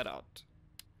 take that out.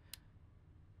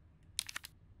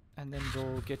 And then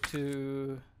we'll get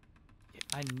to... Yeah,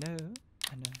 I know.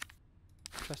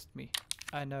 Trust me.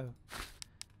 I know.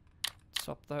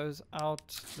 Swap those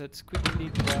out. Let's quickly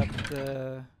grab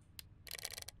the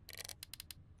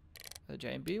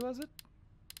JMB, was it?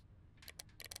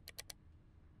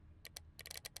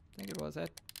 I think it was that.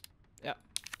 Yeah,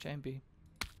 JMB.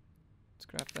 Let's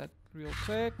grab that real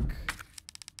quick.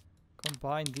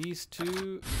 Combine these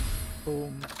two.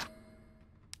 Boom.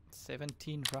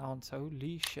 17 rounds.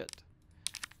 Holy shit.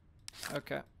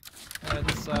 Okay.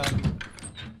 Let's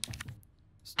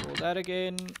store that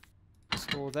again.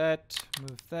 Store that.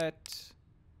 Move that.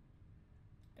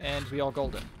 And we are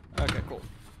golden. Okay, cool.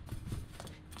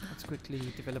 Let's quickly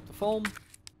develop the form.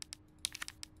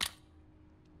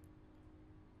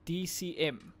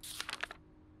 DCM.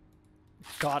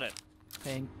 Got it.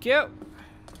 Thank you.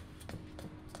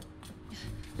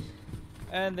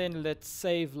 And then let's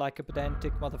save like a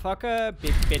pedantic motherfucker.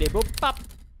 Big bitty boop pop.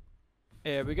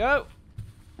 There we go.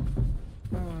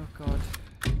 Oh god.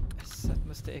 That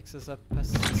Mr. X is a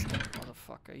persistent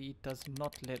motherfucker. He does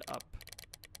not let up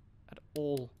at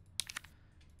all.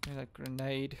 Look at that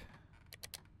grenade.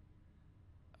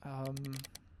 I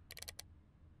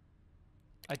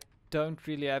don't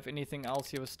really have anything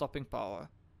else here with stopping power,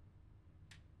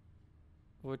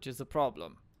 which is a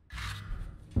problem.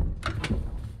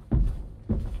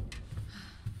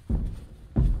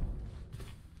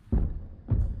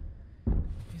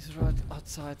 right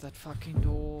outside that fucking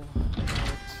door.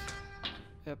 Right.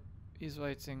 Yep, he's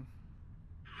waiting.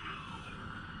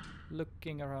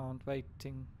 Looking around,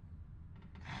 waiting.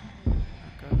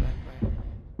 Go that way.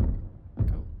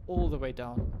 Go all the way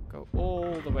down. Go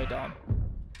all the way down.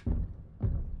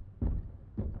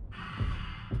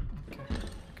 Okay,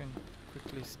 I can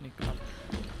quickly sneak up.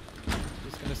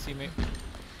 He's gonna see me.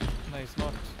 No, he's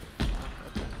not. Okay.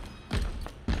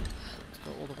 Let's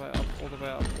go all the way up, all the way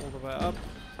up, all the way up.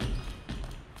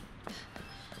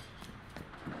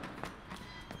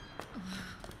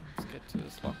 Let's get to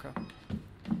this locker.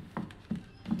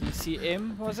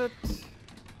 DCM, was it?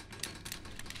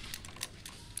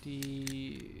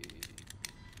 DCM.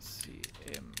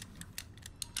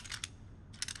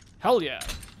 Hell yeah!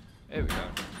 There we go.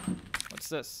 What's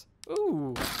this?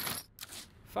 Ooh!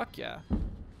 Fuck yeah.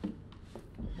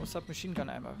 What's up, machine gun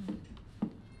ammo?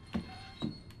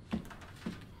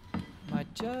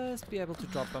 Might just be able to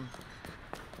drop them.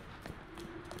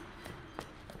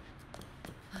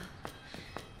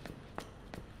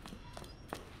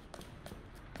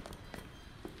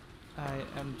 I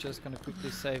am just gonna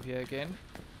quickly save here again.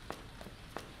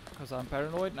 Because I'm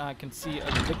paranoid and I can see a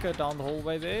licker down the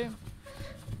hallway there.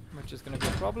 Which is gonna be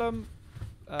a problem.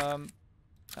 I know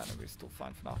we're still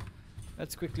fine for now.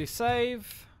 Let's quickly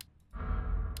save.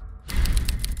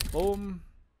 Boom.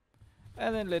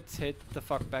 And then let's head the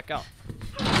fuck back out.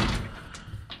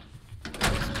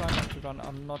 Let's try not to run.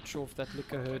 I'm not sure if that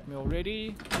licker hurt me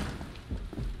already.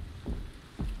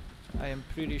 I am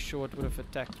pretty sure it would have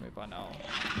attacked me by now.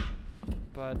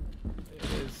 But it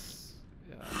is,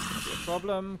 yeah, it's gonna be a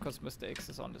problem because Mr. X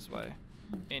is on his way.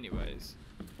 Anyways,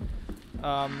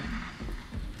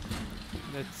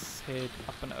 let's head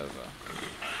up and over.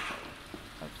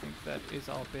 I think that is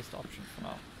our best option for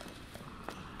now.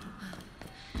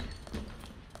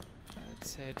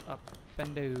 Let's head up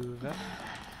and over.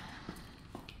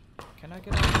 Can I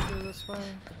get out through this way?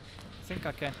 I think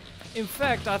I can. In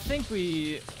fact, I think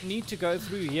we need to go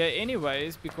through here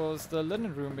anyways because the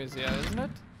linen room is here, isn't it?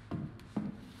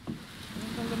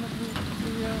 Isn't the linen room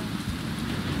through here?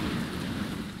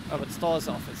 Oh, but Star's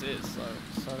office is,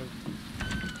 so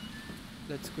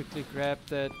let's quickly grab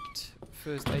that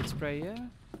first aid spray here.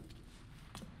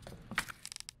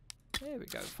 There we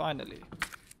go, finally.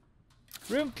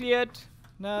 Room cleared.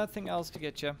 Nothing else to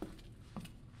get you.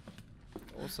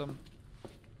 Awesome.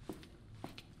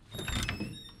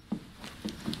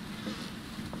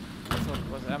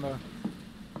 Was ammo.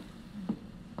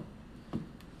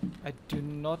 I do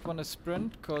not want to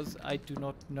sprint because I do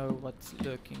not know what's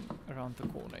lurking around the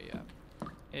corner here.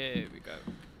 Here we go.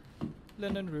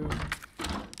 Linen room.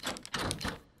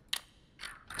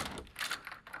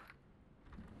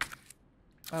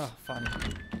 Oh, fun.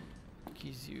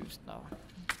 Key's used now.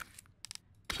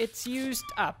 It's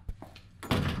used up.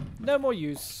 No more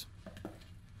use.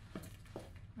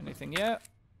 Anything here?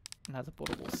 Another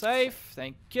portable safe.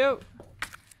 Thank you.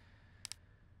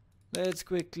 Let's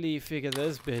quickly figure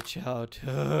this bitch out.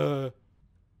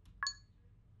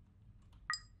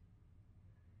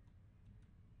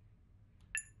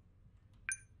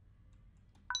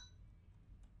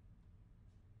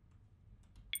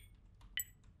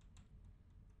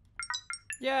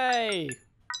 Yay!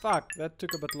 Fuck, that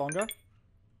took a bit longer.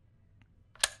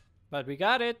 But we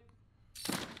got it.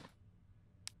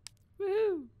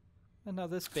 Woohoo!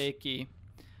 Another spare key.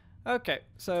 Okay,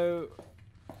 so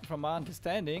from my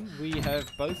understanding, we have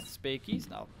both spare keys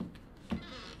now.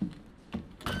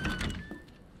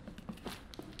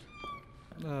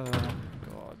 Oh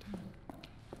god.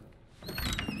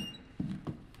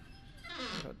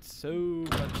 Got so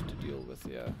much to deal with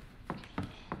here.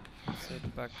 Let's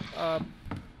head back up.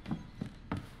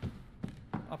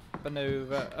 Up and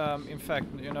over. In fact,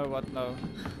 you know what? No.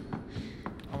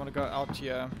 I want to go out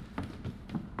here.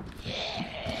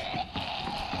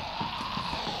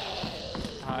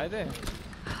 Hi there.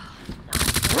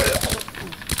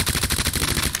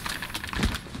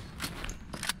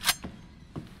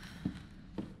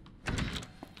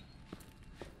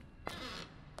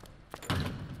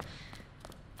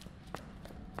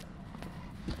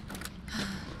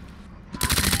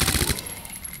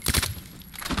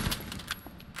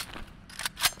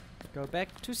 Go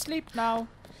back to sleep now.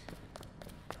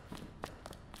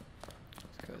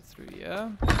 Let's go through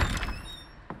here.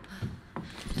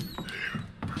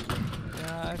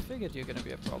 I figured you're gonna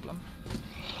be a problem.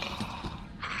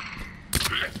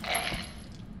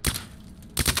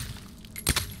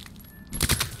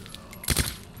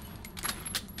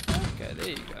 Okay, there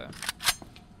you go.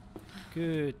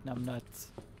 Good, numbnuts.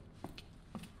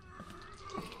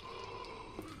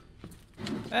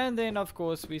 And then, of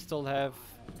course, we still have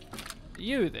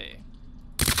you there.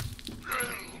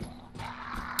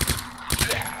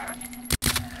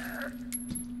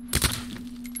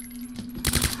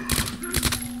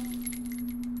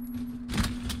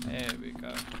 There we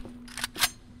go.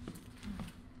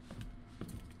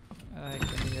 I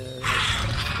can hear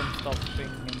them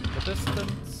stopping in the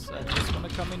distance. I just want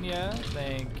to come in here.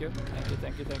 Thank you. Thank you,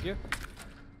 thank you, thank you.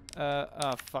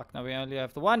 Oh fuck, now we only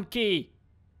have the one key.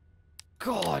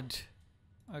 God.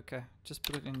 Okay, just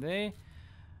put it in there.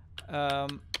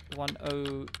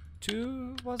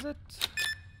 102 was it?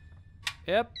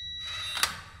 Yep.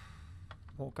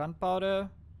 More gunpowder.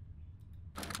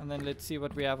 And then let's see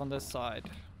what we have on this side.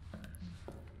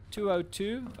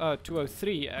 202.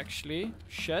 203 actually.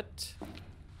 Shit.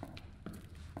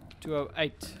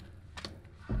 208.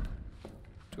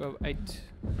 208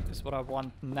 is what I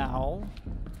want now.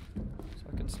 So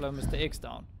I can slow Mr. X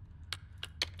down.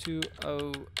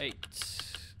 208.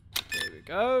 There we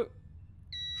go.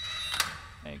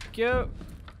 Thank you.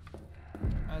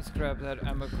 Let's grab that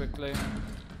ammo quickly.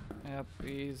 Yep,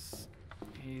 he's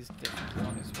definitely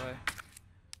on his way.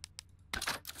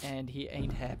 And he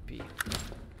ain't happy.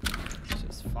 Which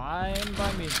is fine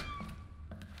by me.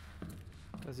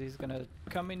 Because he's gonna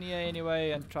come in here anyway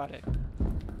and try to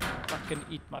fucking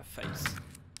eat my face.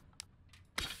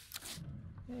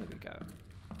 There we go.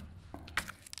 In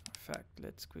fact,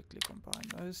 let's quickly combine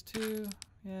those two.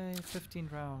 Yay, 15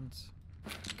 rounds.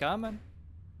 Come on.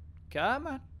 Come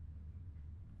on.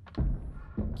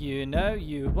 You know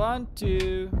you want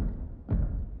to.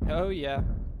 Oh yeah.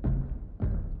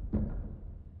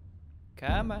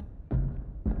 Come on.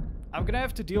 I'm gonna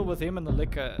have to deal with him and the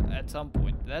liquor at some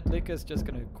point. That liquor is just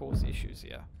gonna cause issues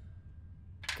here.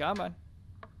 Come on.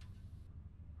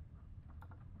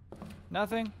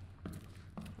 Nothing?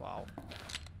 Wow.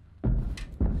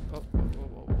 Oh,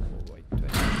 wait.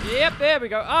 Yep, there we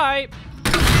go. Alright.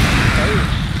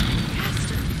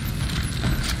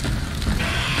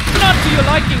 Not to your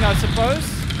liking, I suppose.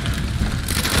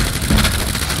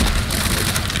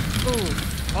 Ooh,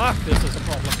 fuck, this is a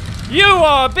problem. You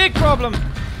are a big problem!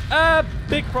 A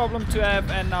big problem to have,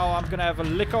 and now I'm gonna have a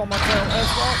lick on my tail as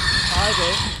well. Hi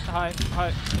there.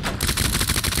 Hi.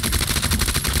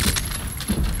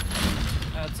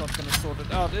 That's not gonna sort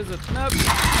it out, is it? Nope.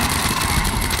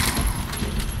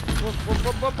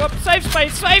 Whoop.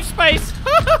 Safe space!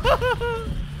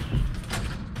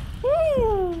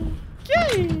 Woo!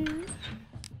 Yay!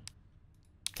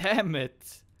 Damn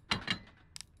it.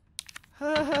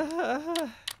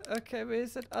 Okay,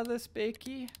 where's that other spare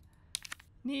key?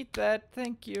 Need that,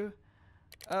 thank you.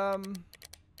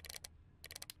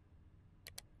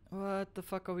 What the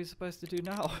fuck are we supposed to do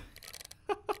now?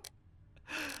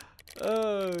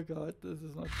 Oh god, this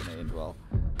is not gonna end well.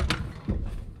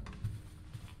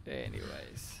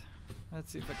 Anyways,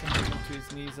 let's see if I can bring him to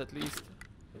his knees at least.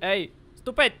 Hey,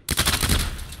 stupid!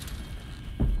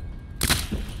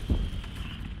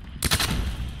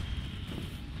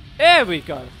 There we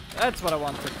go. That's what I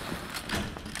wanted.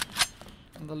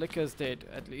 And the liquor's dead,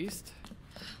 at least.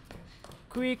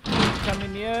 Quick, come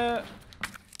in here.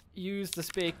 Use the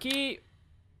spare key.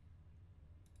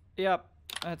 Yep,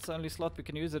 that's the only slot we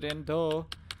can use it in. Duh.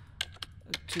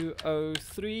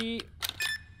 203.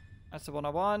 That's the one I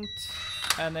want.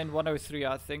 And then 103,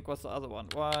 I think, was the other one.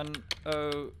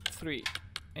 103.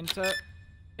 Enter.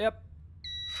 Yep.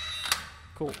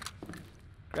 Cool.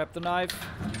 Grab the knife.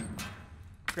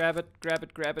 Grab it.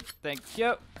 Thank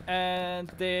you.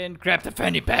 And then grab the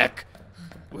fanny pack.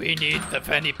 We need the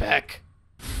fanny pack.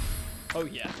 Oh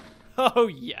yeah. Oh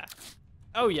yeah.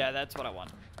 Oh yeah, that's what I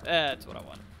want. That's what I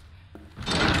want.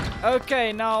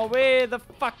 Okay, now where the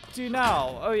fuck to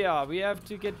now? Oh yeah, we have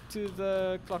to get to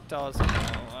the clock tower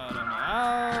somehow. I don't know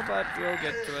how, but we'll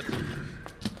get to it.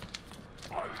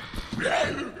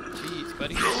 Jeez,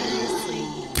 buddy.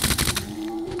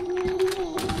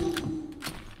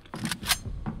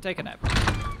 Take a nap.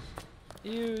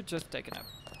 You just take a nap.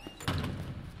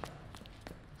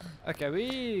 Okay,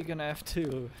 we're gonna have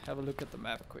to have a look at the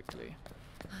map quickly.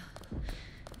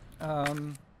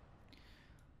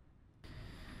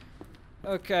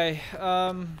 Okay,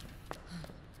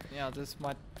 yeah, this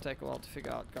might take a while to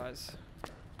figure out, guys.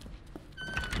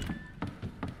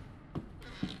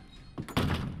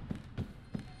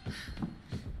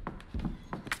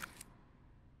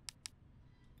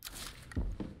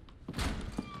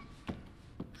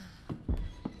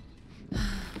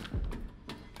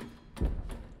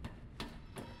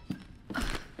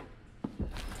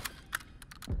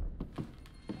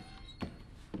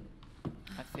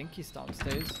 I think he's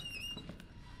downstairs.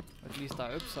 At least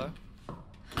I hope so.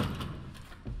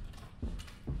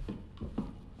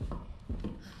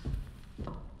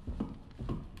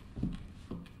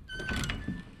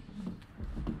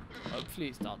 Hopefully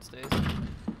he's downstairs.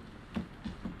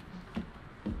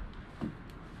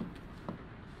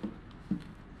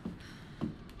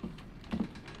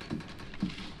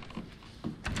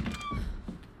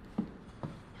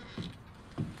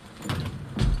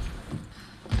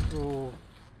 Oh,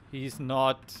 he's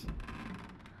not.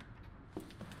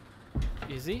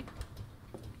 Is he?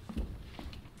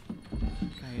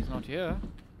 Okay, he's not here.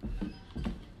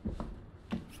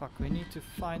 Fuck, we need to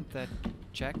find that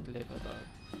jack lever though.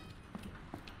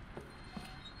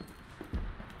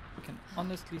 I can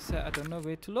honestly say I don't know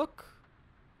where to look.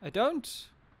 I don't.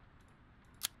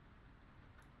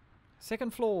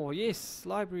 Second floor, yes,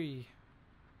 library.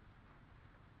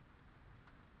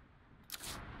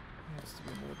 There has to be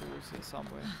more doors here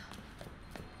somewhere.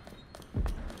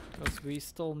 Because we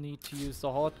still need to use the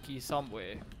hotkey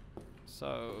somewhere.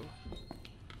 So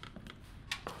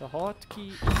the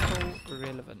hotkey is still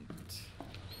relevant.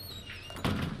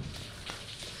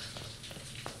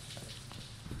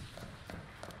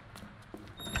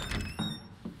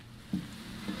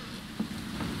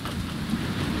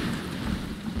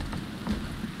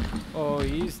 Oh,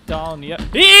 he's down here.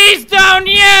 He's down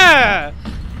here!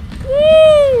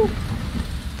 Woo!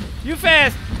 You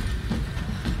fast!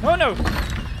 Oh no!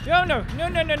 Oh no! No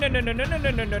no no no no no no no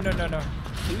no no no no no no!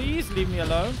 Please leave me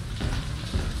alone.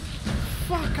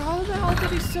 Fuck! How the hell did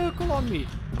he circle on me?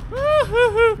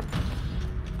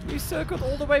 He circled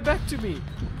all the way back to me.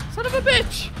 Son of a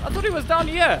bitch! I thought he was down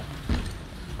here.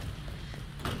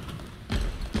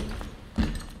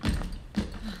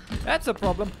 That's a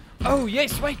problem. Oh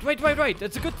yes! Wait!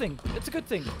 It's a good thing. It's a good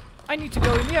thing. I need to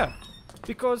go in here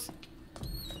because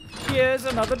here's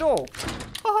another door.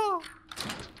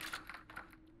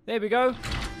 There we go.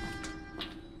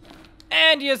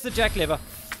 And here's the jack lever.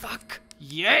 Fuck.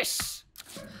 Yes.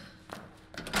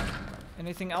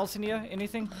 Anything else in here?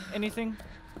 Anything? Anything?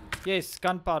 Yes,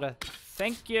 gunpowder.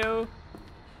 Thank you.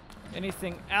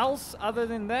 Anything else other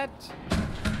than that?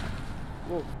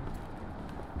 Whoa.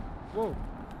 Whoa.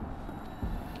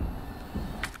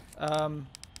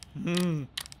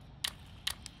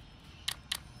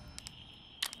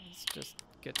 Let's just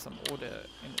get some order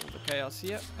in all the chaos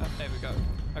here. Oh, there we go.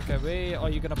 Okay, where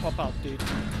are you gonna pop out, dude?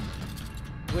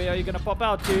 Where are you gonna pop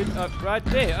out, dude? Right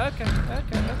there. Okay.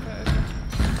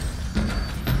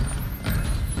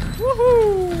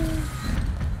 Woohoo!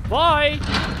 Bye!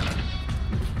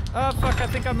 Oh, fuck, I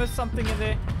think I missed something in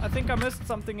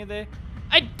there.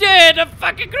 I did! A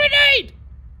fucking grenade!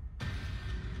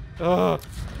 Ugh.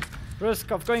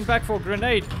 Risk of going back for a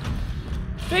grenade.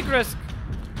 Big risk.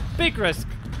 Big risk.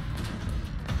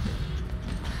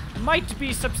 Might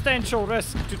be substantial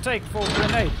risk to take for a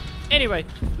grenade. Anyway,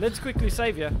 let's quickly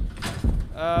save here.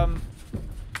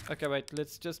 Okay, wait.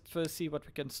 Let's just first see what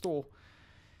we can store.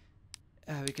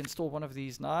 We can store one of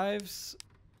these knives.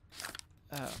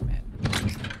 Oh, man.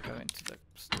 Go into the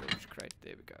storage crate.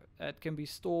 There we go. That can be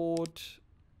stored.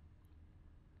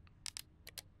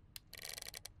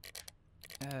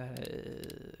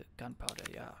 Gunpowder,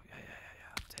 yeah.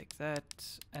 Take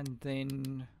that, and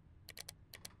then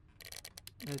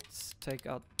let's take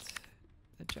out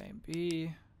the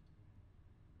JMB.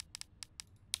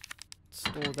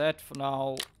 Store that for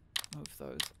now. Move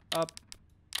those up.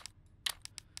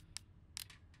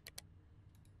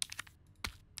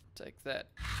 Take that.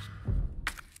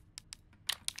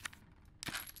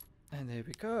 And there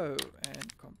we go.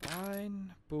 And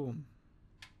combine. Boom.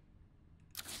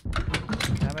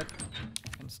 Damn it.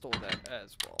 Install that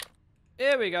as well.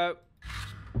 Here we go.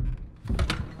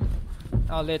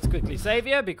 Now let's quickly save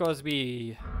here because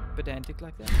we pedantic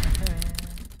like that.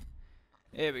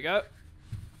 Here we go.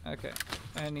 Okay.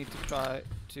 I need to try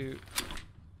to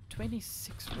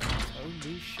 26 rounds.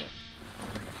 Holy shit.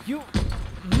 You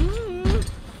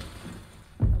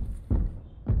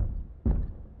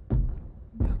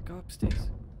go upstairs.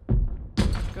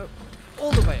 Go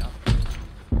all the way up.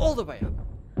 All the way up.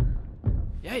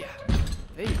 Yeah.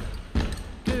 There you go.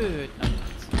 Good.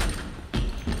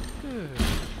 Good.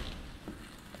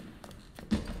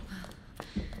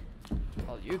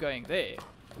 Well, you going there.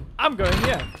 I'm going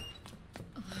here.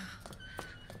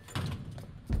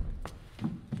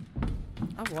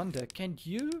 I wonder, can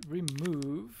you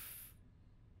remove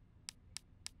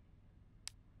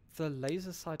the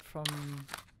laser sight from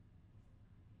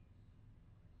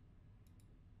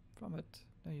it?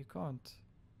 No, you can't.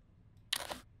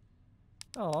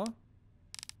 Oh.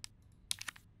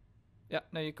 Yeah,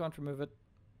 no, you can't remove it.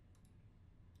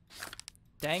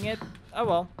 Dang it. Oh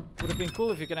well. Would have been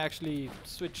cool if you can actually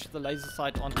switch the laser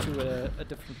sight onto a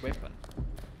different weapon.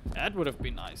 That would have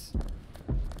been nice.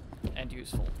 And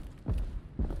useful.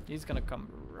 He's gonna come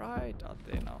right out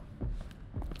there now.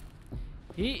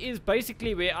 He is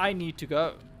basically where I need to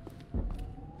go.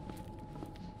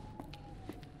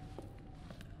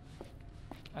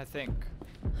 I think.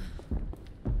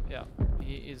 Yeah,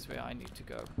 he is where I need to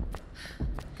go.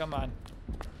 Come on.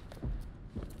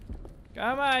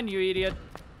 Come on, you idiot.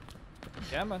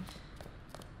 Come on.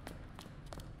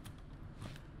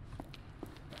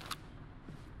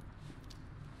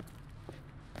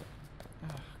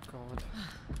 Oh, God.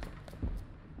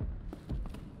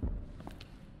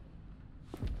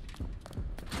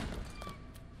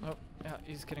 Oh, yeah,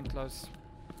 he's getting close.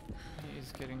 He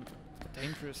is getting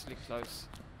dangerously close.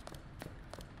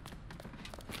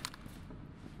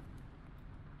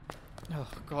 Oh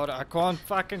God, I can't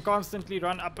fucking constantly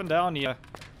run up and down here.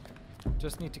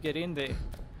 Just need to get in there.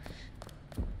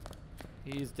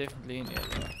 He is definitely in here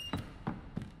though.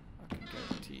 Fucking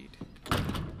guaranteed.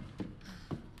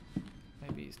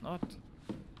 Maybe he's not.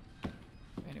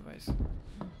 Anyways.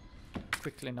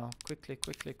 Quickly now.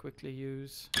 Quickly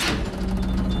use. There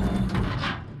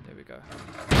we go.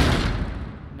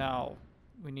 Now,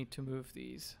 we need to move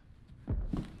these.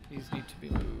 These need to be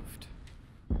moved.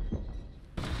 There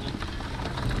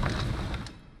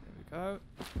we go.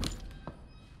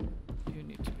 You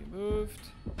need to be moved.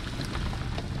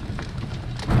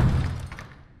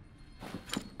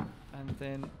 And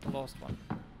then the last one.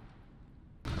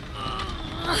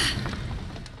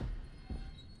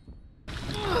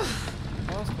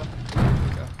 Last one. There we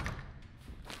go.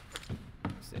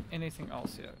 Is there anything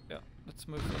else here? Yeah, let's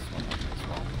move this one up as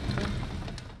well. Okay.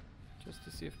 Just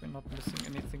to see if we're not missing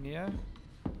anything here.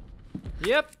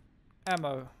 Yep!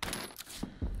 Ammo.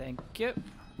 Thank you.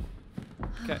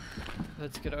 Okay,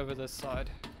 let's get over this side.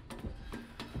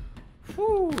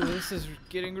 Whew, this is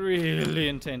getting really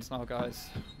intense now,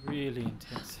 guys. Really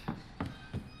intense.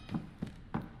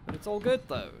 But it's all good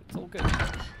though. It's all good.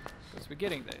 Because we're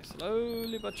getting there.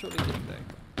 Slowly but surely getting there.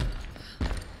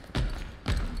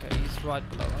 Okay, he's right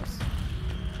below us.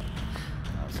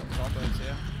 Now some zombies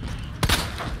here.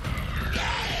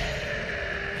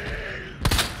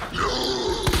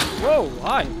 Whoa,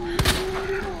 hi!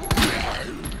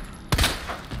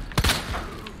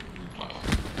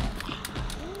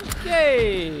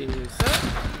 Okay, sir.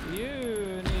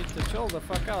 You need to chill the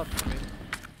fuck out for me.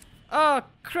 Ah,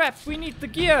 crap, we need the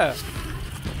gear!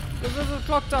 There's a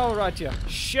clock tower right here.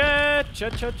 Shit.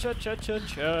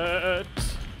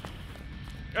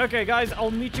 Okay, guys,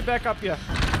 I'll meet you back up here.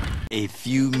 A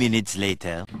few minutes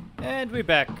later. And we're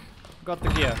back. Got the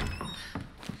gear.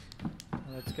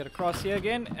 Let's get across here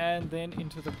again and then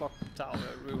into the clock tower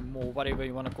room or whatever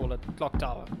you want to call it. Clock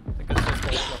tower. I think it's just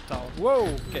called clock tower. Whoa!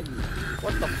 Okay.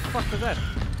 What the fuck is that?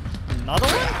 Another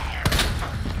one?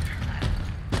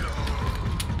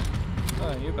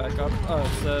 Oh, you back up. Oh,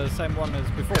 it's the same one as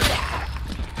before.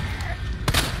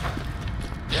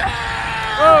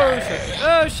 Oh shit!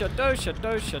 Oh shit! Oh shit!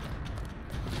 Oh shit!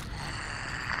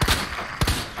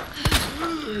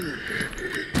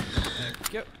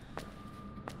 Thank you.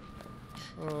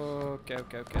 Okay.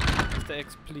 Mr.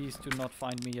 X, please do not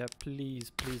find me here.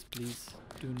 Please.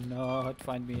 Do not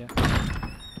find me here.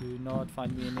 Do not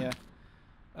find me in here.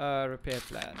 Repair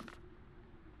plan.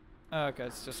 Okay,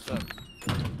 it's just the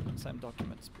same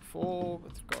documents before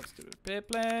with regards to the repair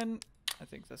plan. I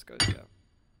think this goes here.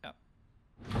 Yeah.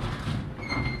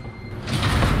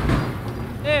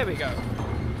 There we go.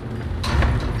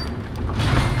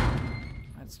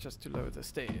 That's just to lower the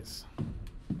stairs.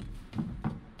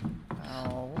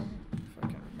 Now, if I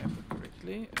can remember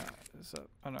correctly,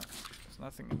 oh no, there's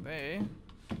nothing in there.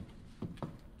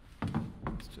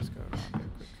 Let's just go around here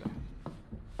quickly.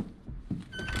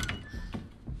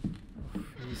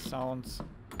 He sounds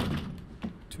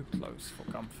too close for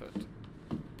comfort.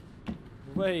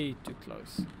 Way too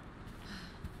close.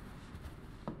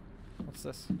 What's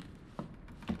this?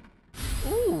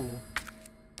 Ooh!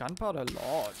 Gunpowder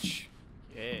large.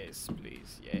 Yes,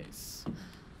 please, yes.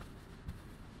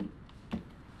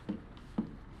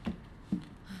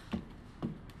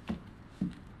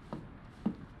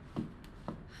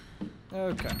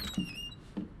 Okay.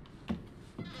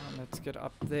 Now let's get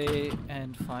up there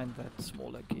and find that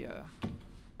smaller gear.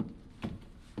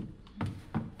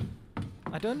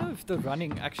 I don't know if the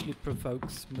running actually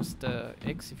provokes Mr.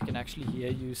 X, if he can actually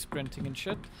hear you sprinting and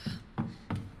shit.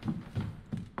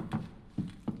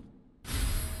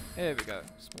 There we go.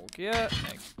 Small gear.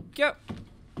 Thank you.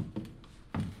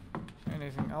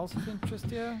 Anything else of interest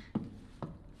here?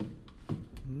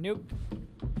 Nope.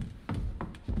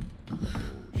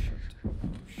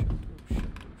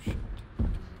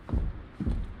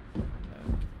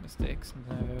 Mistakes,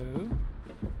 no.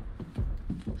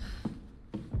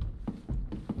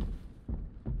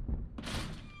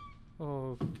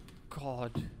 Oh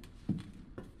God.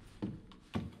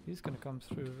 He's gonna come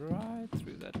through right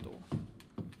through that door.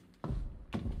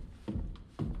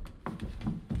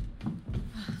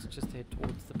 Let's just head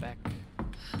towards the back.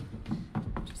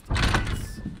 Just in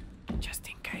case. Just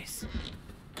in case.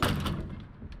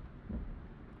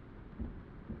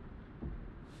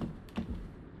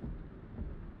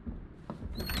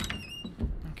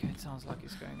 Okay, it sounds like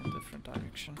he's going in a different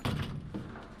direction.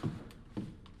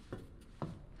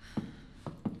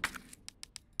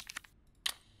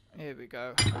 Here we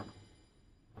go.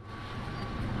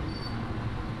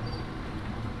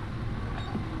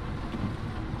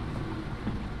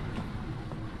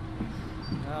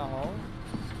 Now,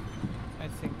 I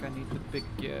think I need the big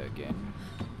gear again.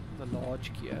 The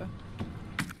large gear.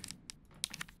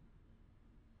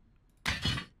 To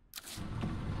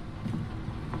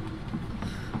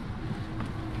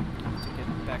get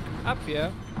it back up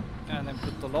here, and then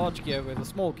put the large gear where the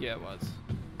small gear was.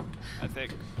 I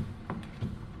think.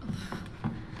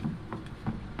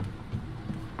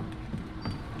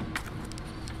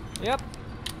 Yep.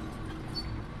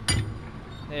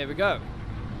 There we go.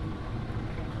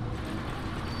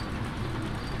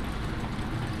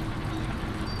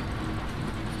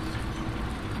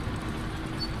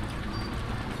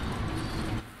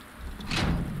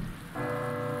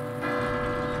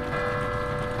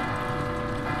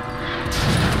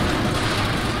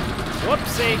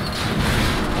 Whoopsie.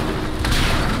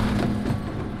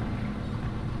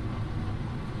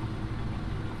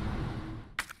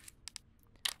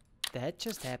 That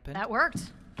just happened. That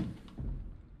worked.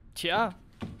 Yeah,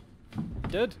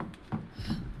 did.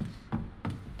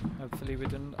 Hopefully we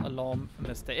didn't alarm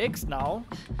Mr. X now.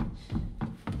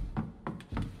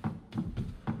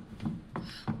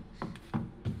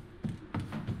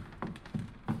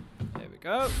 There we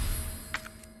go.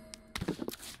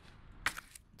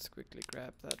 Let's quickly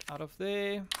grab that out of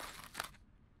there.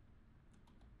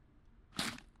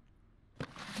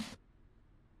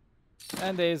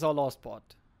 And there's our last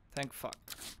part. Thank fuck.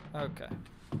 Okay.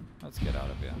 Let's get out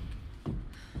of here.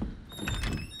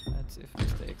 Let's see if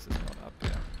Mr. X is not up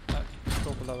here. No,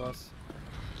 still below us.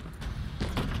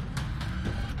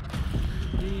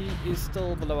 He is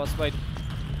still below us. Wait.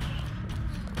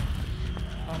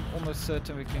 I'm almost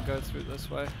certain we can go through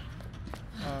this way.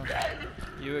 Oh,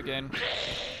 you again.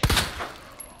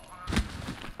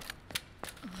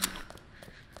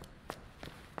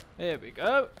 There we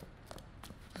go.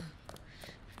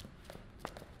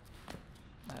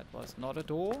 That was not a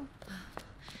door.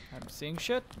 I'm seeing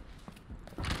shit.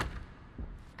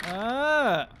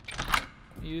 Ah!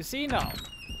 You see now.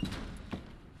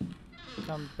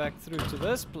 Come back through to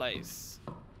this place.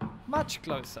 Much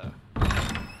closer.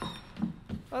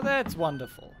 Oh, that's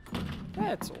wonderful.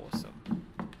 That's awesome.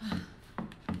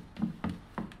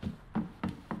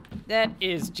 That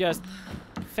is just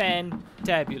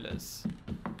fantabulous.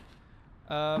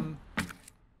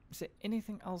 Is there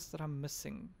anything else that I'm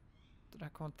missing that I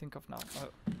can't think of now? Oh,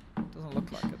 doesn't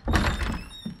look like it.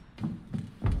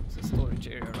 It's a storage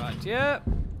area right here.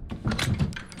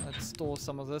 Let's store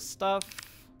some of this stuff.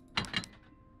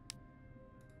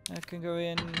 That can go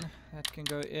in. That can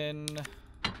go in.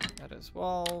 That as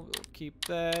well. We'll keep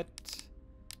that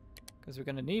because we're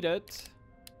gonna need it.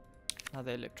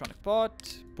 Another electronic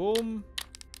part. Boom.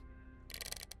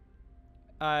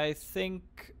 I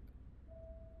think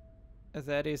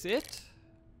that is it.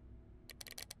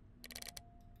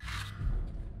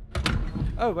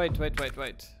 Oh, wait.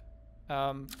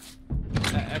 I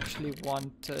actually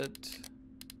wanted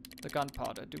the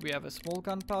gunpowder. Do we have a small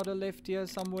gunpowder left here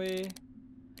somewhere?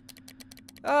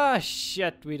 Ah,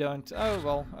 shit, we don't. Oh,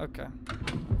 well, okay.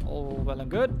 All well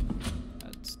and good.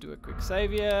 Let's do a quick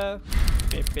save here.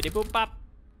 Bippity boop bop.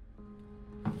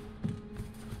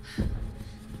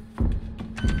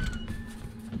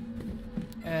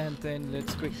 And then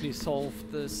let's quickly solve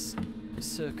this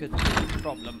circuit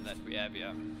problem that we have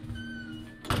here.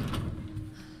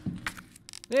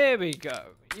 There we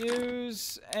go.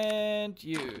 Use and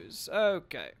use.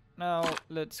 Okay, now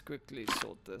let's quickly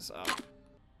sort this out.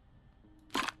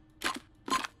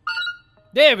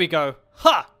 There we go.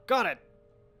 Ha! Got it.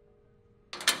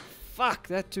 Fuck,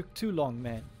 that took too long,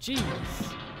 man.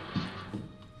 Jeez.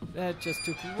 That just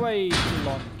took way too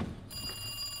long.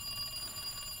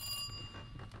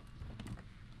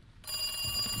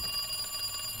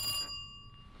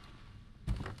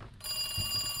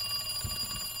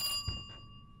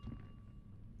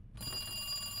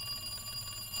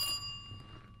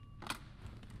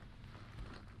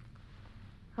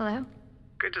 Hello?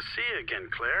 Good to see you again,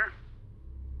 Claire.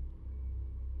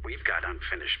 We've got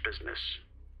unfinished business.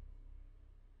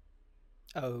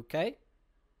 Okay.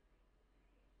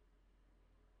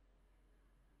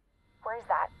 Where's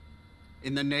that?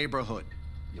 In the neighborhood.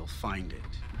 You'll find it.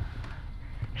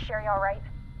 Sherry all right?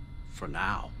 For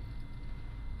now.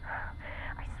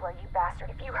 I swear, you bastard,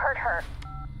 if you hurt her...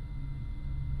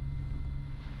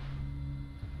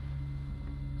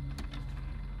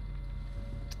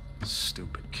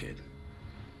 Stupid kid.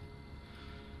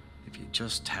 If you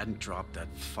just hadn't dropped that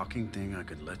fucking thing, I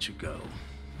could let you go.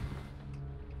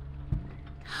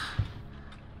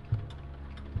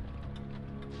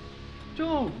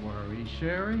 Don't worry,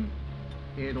 Sherry.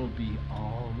 It'll be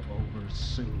all over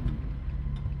soon.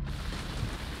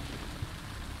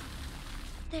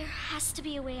 There has to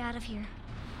be a way out of here.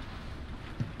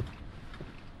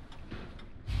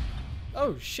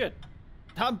 Oh shit.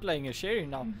 I'm playing a Sherry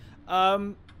now.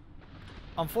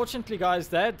 Unfortunately, guys,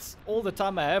 that's all the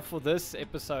time I have for this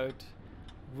episode.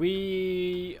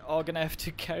 We are gonna have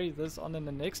to carry this on in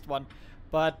the next one.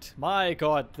 But my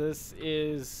god, this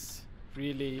is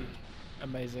really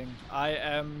amazing. I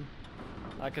am,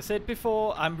 like I said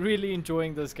before, I'm really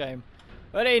enjoying this game.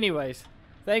 But anyways,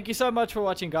 thank you so much for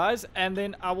watching, guys, and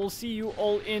then I will see you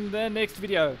all in the next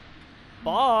video.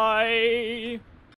 Bye!